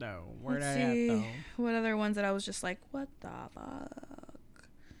that at though. Where Let's that see. at though. What other ones that I was just like, what the fuck?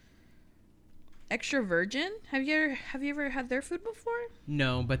 Extra Virgin. Have you ever had their food before?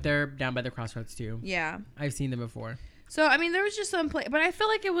 No, but they're down by the Crossroads too. Yeah. I've seen them before. So I mean, there was just some place, but I feel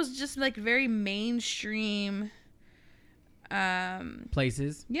like it was just like very mainstream.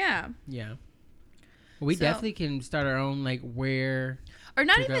 Places. Yeah. Yeah. We definitely can start our own like where. Or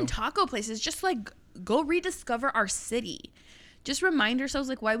not to even go. taco places. Just like go rediscover our city. Just remind ourselves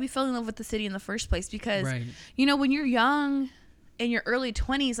like why we fell in love with the city in the first place. Because Right. you know when you're young, in your early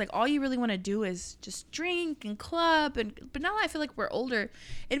 20s, like all you really want to do is just drink and club. But now I feel like we're older,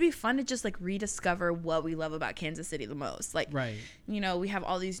 it'd be fun to just like rediscover what we love about Kansas City the most. Like, Right. you know, we have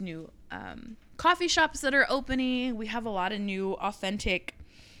all these new coffee shops that are opening. We have a lot of new authentic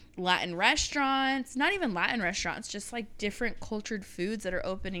Latin restaurants, not even Latin restaurants, just like different cultured foods that are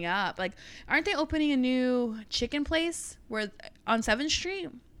opening up. Like, aren't they opening a new chicken place where on 7th Street?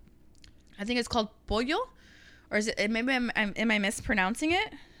 I think it's called Pollo, or is it? Maybe am I mispronouncing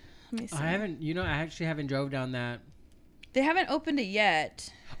it? Let me see. I actually haven't drove down that. They haven't opened it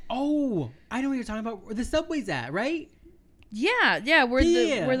yet. Oh, I know what you're talking about. Where the Subway's at, right? Yeah, where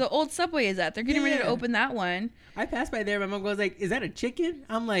the old Subway is at. They're getting ready to Yeah. open that one. I passed by there. My mom goes like, "Is that a chicken?"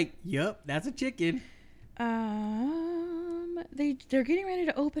 I'm like, "Yup, that's a chicken." They're getting ready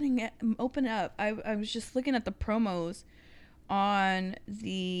to open up. I was just looking at the promos on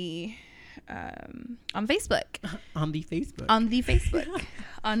the on Facebook. On the Facebook. On the Facebook.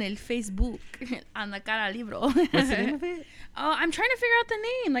 On el Facebook. On the cara libro. What's the name of it? Oh, I'm trying to figure out the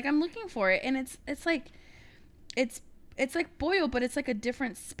name. Like I'm looking for it, and it's like like Boyle, but it's like a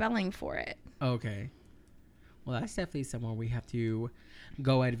different spelling for it. Okay. Well, that's definitely somewhere we have to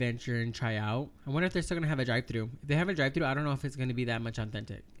go adventure and try out. I wonder if they're still going to have a drive-thru. If they have a drive-thru, I don't know if it's going to be that much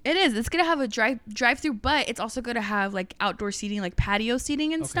authentic. It is. It's going to have a drive-through, but it's also going to have like outdoor seating, like patio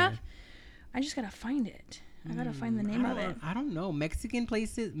seating and stuff. I just got to find it. I got to find the name of it. I don't know. Mexican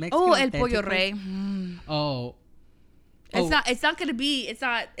places. Oh, El Pollo Rey. Oh. It's not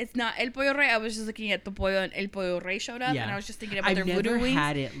El Pollo Rey. I was just looking at the pollo and El Pollo Rey showed up, and I was just thinking about their voodoo wings. I've never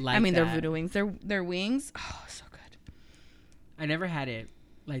had it like that. I mean, their voodoo wings. Their wings. Oh, so good. I never had it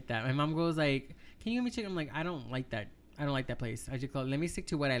like that. My mom goes like, "Can you give me chicken?" I'm like, "I don't like that. I don't like that place. I just go, let me stick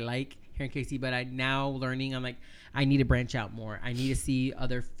to what I like here in KC." But I'm now learning. I'm like, I need to branch out more. I need to see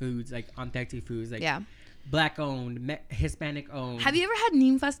other foods, like authentic foods, like Black owned, Hispanic owned. Have you ever had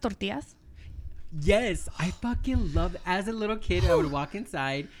Ninfa's tortillas? Yes, I fucking love. As a little kid, I would walk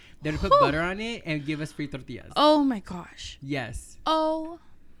inside. They would put butter on it and give us free tortillas. Oh my gosh. Yes. Oh.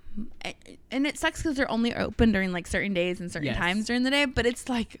 And it sucks because they're only open during like certain days and certain times during the day. But it's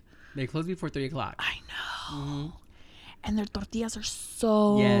like they close before 3:00. I know. Mm-hmm. And their tortillas are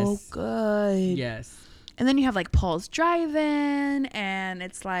so good. Yes. And then you have like Paul's Drive-In, and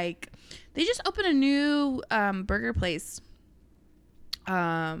it's like they just opened a new burger place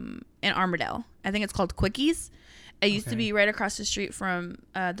in Armourdale. I think it's called Quickies. It used to be right across the street from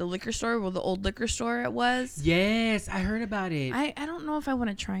the liquor store, where the old liquor store it was. Yes, I heard about it. I don't know if I want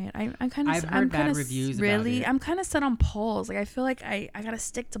to try it. I've heard bad reviews about it. I'm kind of set on Paul's. Like I feel like I gotta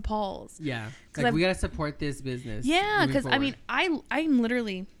stick to Paul's. Yeah, like we gotta support this business. Yeah, because I mean I'm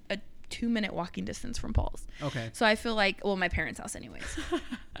literally a 2-minute walking distance from Paul's. Okay. So I feel like, well, my parents' house anyways.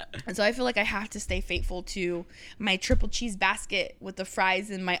 And so I feel like I have to stay faithful to my triple cheese basket with the fries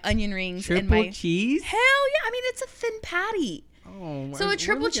and my onion rings. Triple cheese? Hell yeah. I mean, it's a thin patty. Oh, so a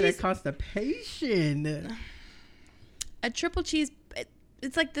triple cheese. Constipation. A triple cheese,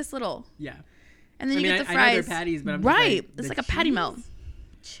 it's like this little. Yeah. And then you get the fries. I know they're patties, but I'm right. just like, it's like a patty melt.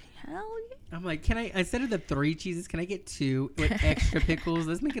 Hell yeah. I'm like, can I, instead of the 3 cheeses, can I get 2 with extra pickles?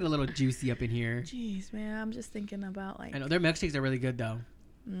 Let's make it a little juicy up in here. Jeez, man. I'm just thinking about like. I know their milkshakes are really good though.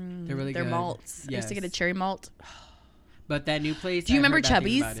 They're really good. Their malts. Yes. I used to get a cherry malt. But that new place. Do you remember heard bad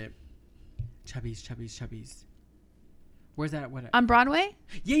things Chubby's? about it. Chubby's. Where's that? What? On Broadway?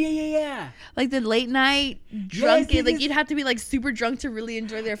 Yeah. Like the late night drunk. yes, Like yes. you'd have to be like super drunk to really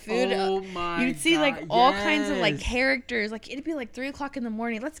enjoy their food. Oh my You'd see God, like all kinds of like yes. characters. Like it'd be like 3:00 in the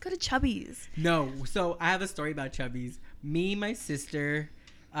morning. Let's go to Chubby's. No, so I have a story about Chubby's. Me, my sister,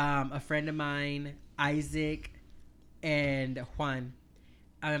 a friend of mine, Isaac, and Juan,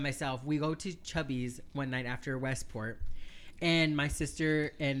 and myself. We go to Chubby's one night after Westport, and my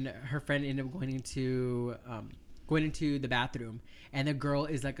sister and her friend ended up going into the bathroom, and the girl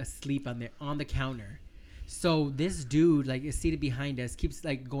is like asleep on the counter. So this dude like is seated behind us, keeps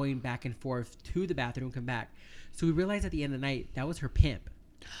like going back and forth to the bathroom, come back. So we realized at the end of the night that was her pimp.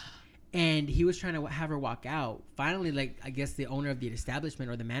 And he was trying to have her walk out. Finally, like, I guess the owner of the establishment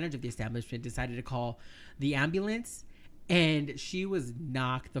or the manager of the establishment decided to call the ambulance. And she was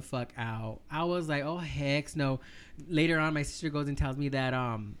knocked the fuck out. I was like, oh, heck no. Later on, my sister goes and tells me that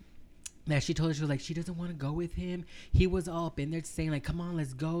she told her, she was like, she doesn't want to go with him. He was all up in there saying, like, come on,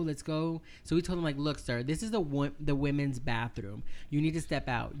 let's go. So we told him, like, look, sir, this is the women's bathroom. You need to step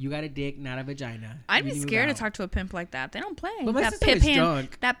out. You got a dick, not a vagina. I'd You be need to scared to move out. talk to a pimp like that. They don't play. But my that sister pimp was hand,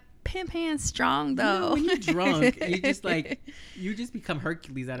 drunk. That pimp hand's strong You though. know, when you're drunk, you just become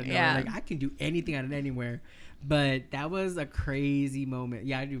Hercules out of nowhere. Yeah. Like, I can do anything out of anywhere. But that was a crazy moment.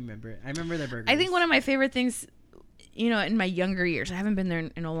 Yeah, I do remember it. I remember the burgers. I think one of my favorite things, in my younger years, I haven't been there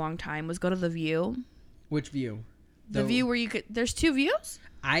in a long time, was go to the View. Which View? The View where there's 2 views?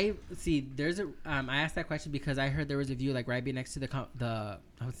 I see. There's a. I asked that question because I heard there was a View like right next to the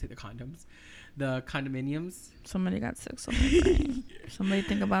I would say the condoms, the condominiums. Somebody got sex on their brain. Somebody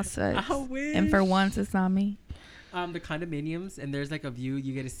think about sex. I wish. And for once, it's not me. The condominiums, and there's like a view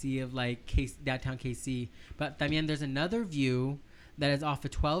you get to see of like downtown KC. But también there's another view that is off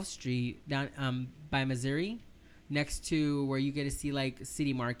of 12th Street down by Missouri, next to where you get to see like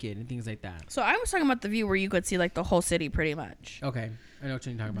City Market and things like that. So I was talking about the view where you could see like the whole city pretty much. Okay, I know what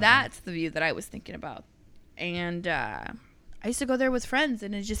you're talking about. That's the view that I was thinking about. And I used to go there with friends,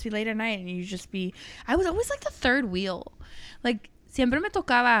 and it'd just be late at night, and I was always like the third wheel. Like, siempre me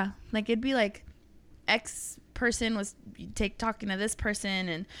tocaba. Like, it'd be like X person was talking to this person,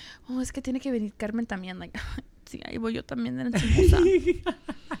 and es que tiene que venir Carmen también. Like, sí, ahí voy yo también de chismosa.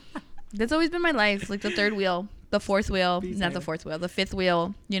 That's always been my life. Like the third wheel, the fourth wheel, not the fourth wheel, the fifth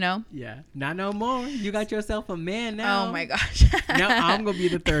wheel, Yeah, not no more. You got yourself a man now. Oh my gosh. Now I'm gonna be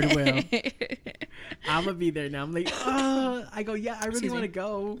the third wheel. I'm gonna be there now. I'm like, I go, yeah, I really want to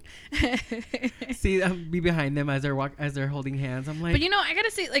go. See, I'll be behind them as they're holding hands. I'm like, but I gotta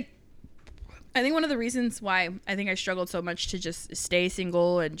say, like, I think one of the reasons why I think I struggled so much to just stay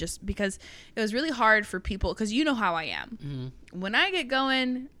single, and just because it was really hard for people, because you know how I am. Mm-hmm. When I get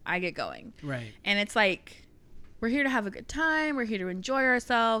going, I get going. Right. And it's like, we're here to have a good time. We're here to enjoy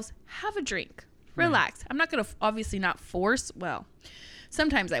ourselves. Have a drink. Relax. Right. I'm not going to obviously not force. Well,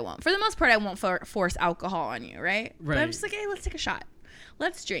 sometimes I won't. For the most part, I won't force alcohol on you, right? But I'm just like, hey, let's take a shot.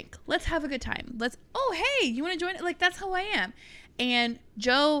 Let's drink. Let's have a good time. Hey, you want to join it? Like, that's how I am. And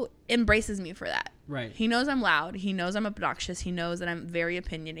Joe embraces me for that. Right. He knows I'm loud. He knows I'm obnoxious. He knows that I'm very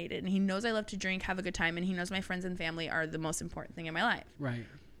opinionated. And he knows I love to drink, have a good time. And he knows my friends and family are the most important thing in my life. Right.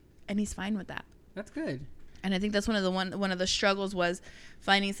 And he's fine with that. That's good. And I think that's one of the struggles was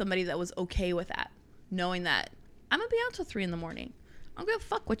finding somebody that was okay with that. Knowing that I'm going to be out till 3 a.m. I don't give a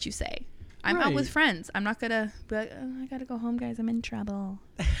fuck what you say. I'm out with friends. I'm not going to be like, I got to go home, guys. I'm in trouble.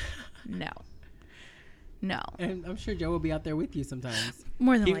 No. And I'm sure Joe will be out there with you sometimes.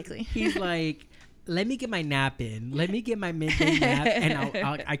 More than likely. He's like, let me get my nap in. Let me get my midday nap,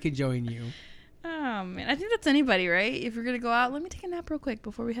 and I can join you. Oh, man. I think that's anybody, right? If you're going to go out, let me take a nap real quick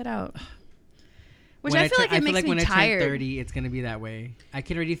before we head out. Which I feel like it makes me tired. When I turn 30, it's going to be that way. I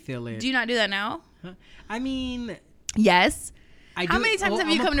can already feel it. Do you not do that now? Huh? I mean... Yes. How many times have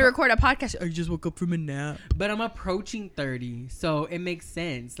you come to record a podcast? I just woke up from a nap. But I'm approaching 30, so it makes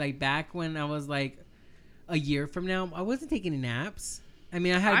sense. Like, back when I was, like, a year from now, I wasn't taking naps. I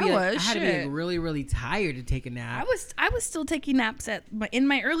mean, I had to be like really, really tired to take a nap. I was still taking naps in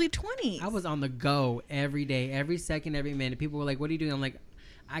my early 20s. I was on the go every day, every second, every minute. People were like, what are you doing? I'm like,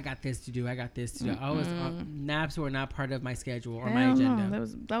 I got this to do. Mm-hmm. I was naps were not part of my schedule or my agenda. No,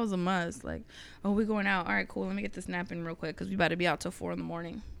 that was a must. Like, we're going out. All right, cool. Let me get this nap in real quick because we about to be out till 4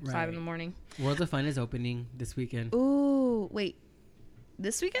 a.m, 5 a.m. World of Fun is opening this weekend. Ooh, wait.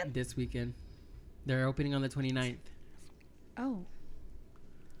 This weekend? This weekend. They're opening on the 29th. Oh.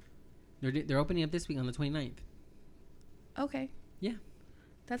 They're opening up this week on the 29th. Okay. Yeah.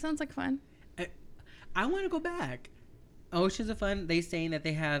 That sounds like fun. I want to go back. Oceans of Fun, they saying that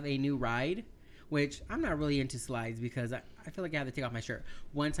they have a new ride, which I'm not really into slides because I feel like I have to take off my shirt.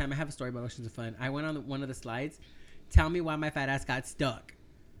 One time, I have a story about Oceans of Fun. I went on one of the slides. Tell me why my fat ass got stuck.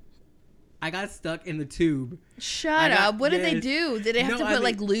 I got stuck in the tube. Shut up. What did they do? Did they have to put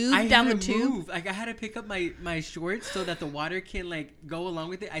like lube down the tube? Like I had to pick up my shorts so that the water can like go along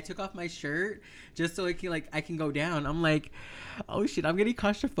with it. I took off my shirt just so it can like I can go down. I'm like, oh shit, I'm getting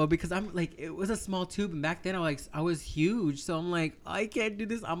claustrophobic because I'm like it was a small tube and back then I was huge. So I'm like, I can't do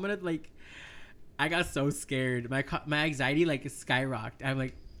this. I'm gonna like I got so scared. My anxiety like skyrocketed. I'm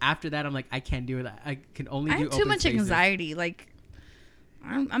like after that I'm like I can't do it. I can only do open spaces. I have too much anxiety. Like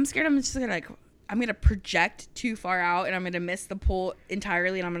I'm scared I'm just gonna I'm gonna project too far out and I'm gonna miss the pool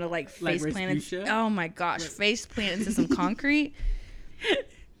entirely and I'm gonna like face plant oh my gosh, face plant into some concrete.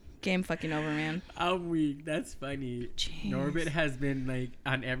 Game fucking over, man. I'm weak. That's funny. Jeez. Norbit has been like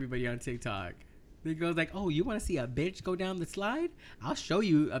on everybody on TikTok. He goes like, oh, you want to see a bitch go down the slide? I'll show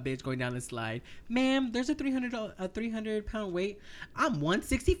you a bitch going down the slide. Ma'am, there's a 300 pound weight. I'm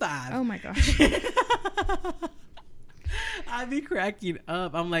 165. Oh my gosh. I be cracking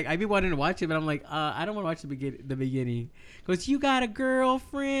up. I'm like, I be wanting to watch it, but I'm like, I don't want to watch the beginning. Goes, you got a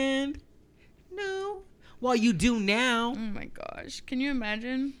girlfriend? No. Well, you do now. Oh my gosh. Can you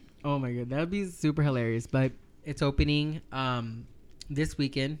imagine? Oh my god, that would be super hilarious. But it's opening this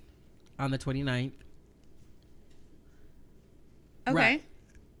weekend on the 29th. Okay. Right.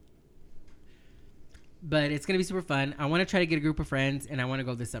 But it's going to be super fun. I want to try to get a group of friends, and I want to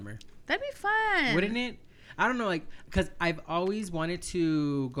go this summer. That'd be fun. Wouldn't it? I don't know, like, because I've always wanted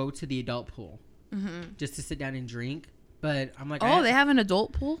to go to the adult pool just to sit down and drink. But I'm like, oh, they have an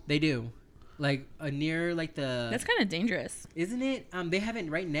adult pool? They do. Like, near, like, That's kind of dangerous. Isn't it? They have it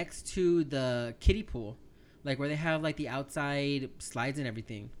right next to the kiddie pool. Like, where they have, like, the outside slides and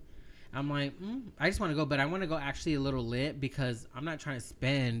everything. I'm like, I just want to go. But I want to go actually a little lit because I'm not trying to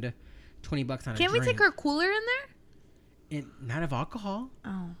spend $20 on a drink. Can't we take our cooler in there? Not of alcohol.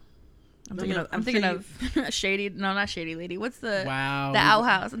 Oh. I'm thinking of Shady. No, not Shady Lady. What's the the Owl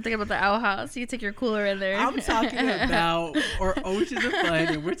House? I'm thinking about the Owl House. You can take your cooler in there. I'm talking about or Oceans of Fun,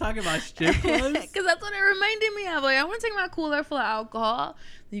 and we're talking about strip clubs. Because that's what it reminded me of. Like, I want to take my cooler full of alcohol.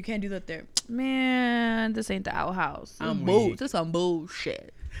 You can't do that there, man. This ain't the Owl House. This is some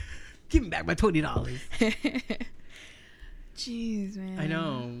bullshit. Give me back my $20. Jeez, man. I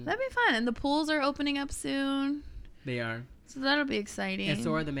know. That'd be fun. And the pools are opening up soon. They are. So that'll be exciting. And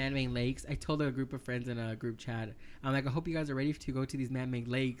so are the man-made lakes. I told a group of friends in a group chat, I'm like, I hope you guys are ready to go to these man-made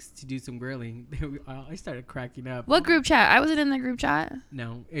lakes to do some grilling. I started cracking up. What group chat? I wasn't in the group chat.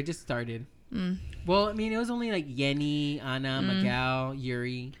 No, it just started. Well, I mean, it was only like Yenny, Anna, Miguel,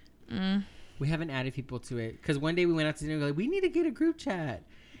 Yuri. We haven't added people to it. Because one day we went out to dinner and like, we need to get a group chat.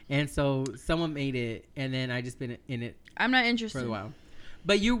 And so someone made it, and then I just been in it. I'm not interested for a while.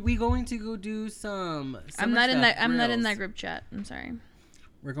 But we going to go do some. I'm not in that. I'm not in that group chat. I'm sorry.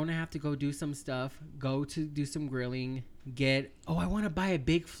 We're gonna have to go do some stuff. Go to do some grilling. I want to buy a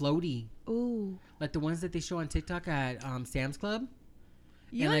big floaty. Ooh. Like the ones that they show on TikTok at Sam's Club.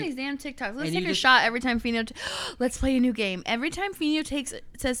 You and these damn TikToks. Let's take a shot every time Fino. Let's play a new game. Every time Fino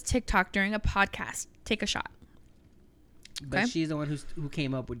says TikTok during a podcast, take a shot. But she's the one who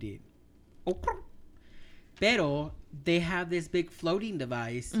came up with it. Pero they have this big floating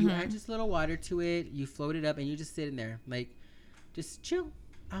device. You add just a little water to it. You float it up, and you just sit in there, like, just chill.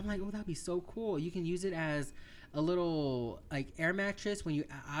 I'm like, oh, that'd be so cool. You can use it as a little like air mattress when you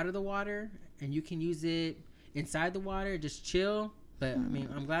out of the water, and you can use it inside the water. Just chill. But I mean,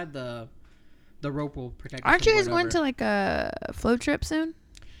 I'm glad the rope will protect. Aren't you guys going to like a float trip soon?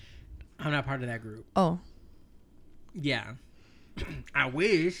 I'm not part of that group. Oh. Yeah. I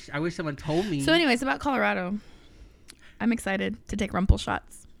wish someone told me. So anyways, about Colorado. I'm excited to take rumple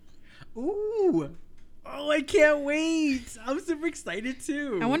shots. Ooh. Oh, I can't wait. I'm super excited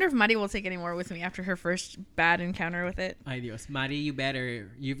too. I wonder if Mari will take any more with me after her first bad encounter with it. Ay Dios. Mari, you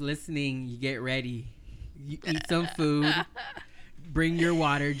better. You're listening. You get ready. You eat some food. Bring your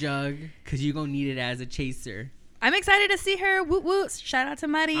water jug because you're going to need it as a chaser. I'm excited to see her. Woot woot. Shout out to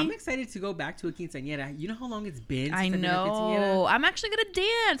Mari. I'm excited to go back to a quinceañera. You know how long it's been since I know. I'm actually going to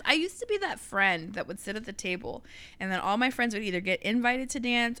dance. I used to be that friend that would sit at the table, and then all my friends would either get invited to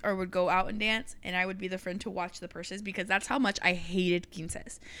dance or would go out and dance, and I would be the friend to watch the purses because that's how much I hated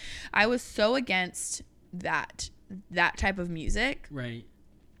quinces. I was so against that type of music. Right.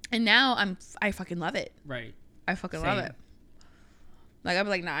 And now I fucking love it. Right. I fucking love it. Like, I'd be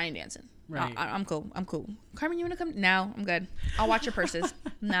like, nah, I ain't dancing. Right. I'm cool. Carmen, you want to come? No, I'm good. I'll watch your purses.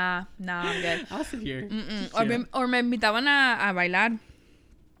 Nah, I'm good. I'll sit here. Or me invitaban a bailar.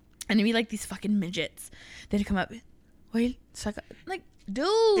 And it'd be like these fucking midgets. They'd come up. Wait, like,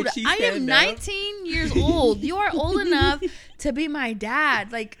 dude, I am 19 years old. You are old enough to be my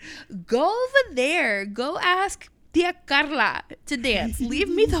dad. Like, go over there. Go ask Tia Carla to dance. Leave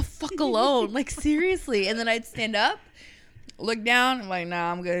me the fuck alone. Like, seriously. And then I'd stand up, look down. I'm like,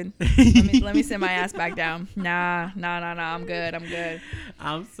 nah, I'm good. Let me sit my ass back down. Nah. I'm good.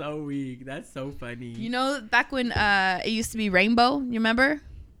 I'm so weak. That's so funny. You know, back when it used to be Rainbow. You remember?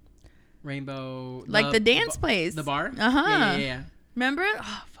 Rainbow. Like the dance place. The bar? Uh-huh. Yeah. Remember it?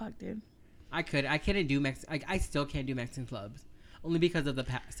 Oh, fuck, dude. I couldn't do I still can't do Mexican clubs. Only because of the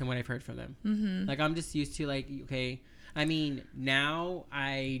past and what I've heard from them. Mm-hmm. Like, I'm just used to, like, okay. I mean, now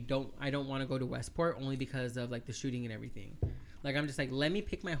I don't want to go to Westport only because of, like, the shooting and everything. Like, I'm just like, let me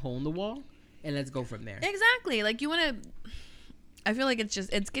pick my hole in the wall and let's go from there. Exactly. Like, you want to... I feel like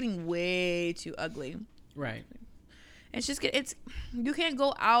it's getting way too ugly. Right. You can't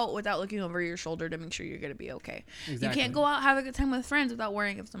go out without looking over your shoulder to make sure you're going to be okay. Exactly. You can't go out, have a good time with friends without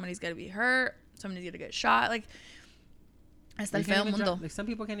worrying if somebody's going to be hurt, somebody's going to get shot. Like, hasta el feo mundo. Like, some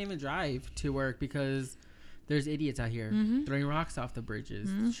people can't even drive to work because there's idiots out here throwing rocks off the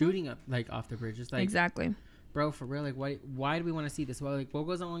bridges, shooting up, like, off the bridges. Like, exactly. Bro, for real, like, why do we want to see this? Well, like, what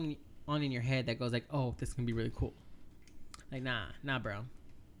goes on in your head that goes like, oh, this can be really cool? Like, nah, bro.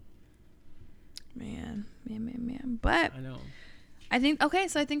 Man. But I know. I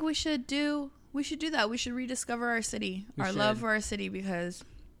think we should do that. We should rediscover our city, love for our city, because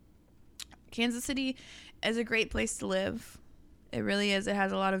Kansas City is a great place to live. It really is. It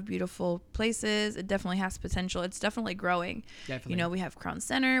has a lot of beautiful places. It definitely has potential. It's definitely growing. Definitely. You know, we have Crown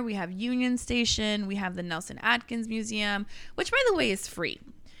Center, we have Union Station, we have the Nelson Atkins Museum, which, by the way, is free.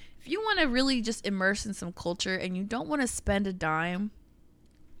 If you want to really just immerse in some culture and you don't want to spend a dime,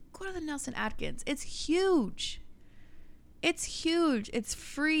 go to the Nelson Atkins. It's huge. It's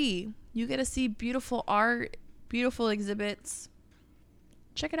free. You get to see beautiful art, beautiful exhibits.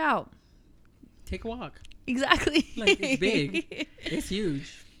 Check it out. Take a walk. Exactly. Like, it's big. It's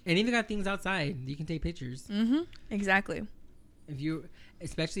huge. And even got things outside. You can take pictures. Mm-hmm. Exactly.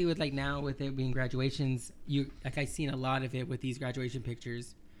 Especially with, like, now with it being graduations, I've seen a lot of it with these graduation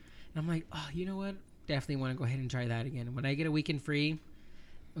pictures. And I'm like, oh, you know what? Definitely want to go ahead and try that again. When I get a weekend free,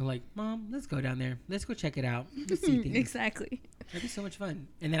 I'm like, Mom, let's go down there. Let's go check it out. Let's see things. Exactly. That'd be so much fun.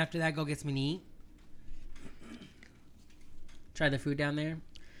 And then after that, go get something to eat. Try the food down there.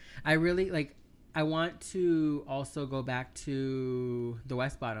 I want to also go back to the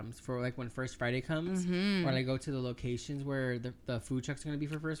West Bottoms for, like, when First Friday comes, or, like, go to the locations where the food trucks are going to be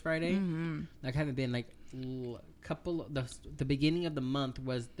for First Friday. Like, I haven't been, like, the beginning of the month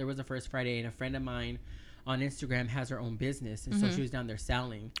there was a First Friday, and a friend of mine on Instagram has her own business, and so she was down there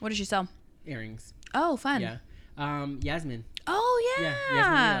selling. What did she sell? Earrings. Oh, fun. Yeah. Yasmin. Oh, yeah.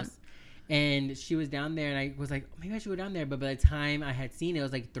 Yasmin Rios. And she was down there, and I was like, maybe I should go down there. But by the time I had seen it, it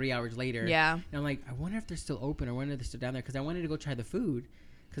was like 3 hours later. Yeah. And I'm like, I wonder if they're still open, or wonder if they're still down there, because I wanted to go try the food.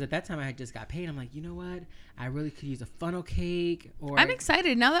 Because at that time I had just got paid. I'm like, you know what? I really could use a funnel cake. Or I'm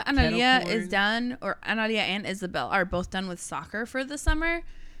excited now that Analia is done, or Analia and Isabel are both done with soccer for the summer.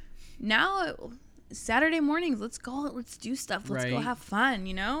 Now, Saturday mornings, let's go. Let's do stuff. Let's go have fun.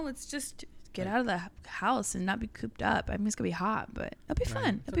 You know, let's just get out of the house and not be cooped up. I mean, it's gonna be hot, but it'll be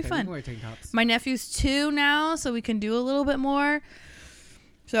fun. It'll be fun. My nephew's 2 now, so we can do a little bit more.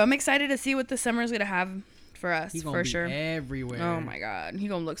 So I'm excited to see what the summer's gonna have for us. He's gonna for be sure. Everywhere. Oh my God, he's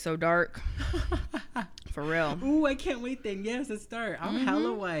gonna look so dark. For real. Ooh, I can't wait then. Yes, let's start. I'm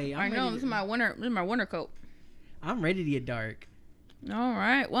hella white. I know. This is my winter coat. I'm ready to get dark. All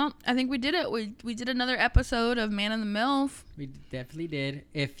right. Well, I think we did it. We did another episode of Man and the MILF. We definitely did.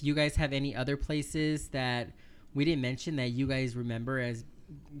 If you guys have any other places that we didn't mention that you guys remember as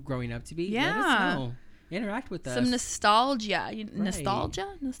growing up to be, let us know. Interact with us. Some nostalgia. Nostalgia?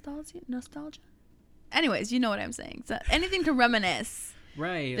 Anyways, you know what I'm saying. So anything to reminisce.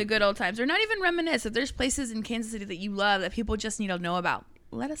 Right. The good old times. Or not even reminisce. If there's places in Kansas City that you love that people just need to know about,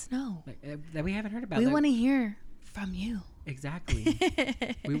 let us know. That we haven't heard about. We want to hear from you. Exactly.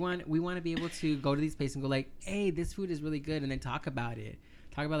 we want to be able to go to these places and go like, hey, this food is really good, and then talk about it.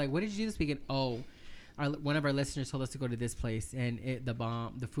 Talk about, like, what did you do this weekend? Oh, one of our listeners told us to go to this place, and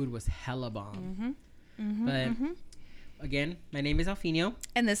the food was hella bomb. Again, my name is Alfinio.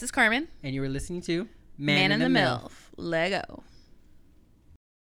 And this is Carmen. And you were listening to Man in the MILF. Lego.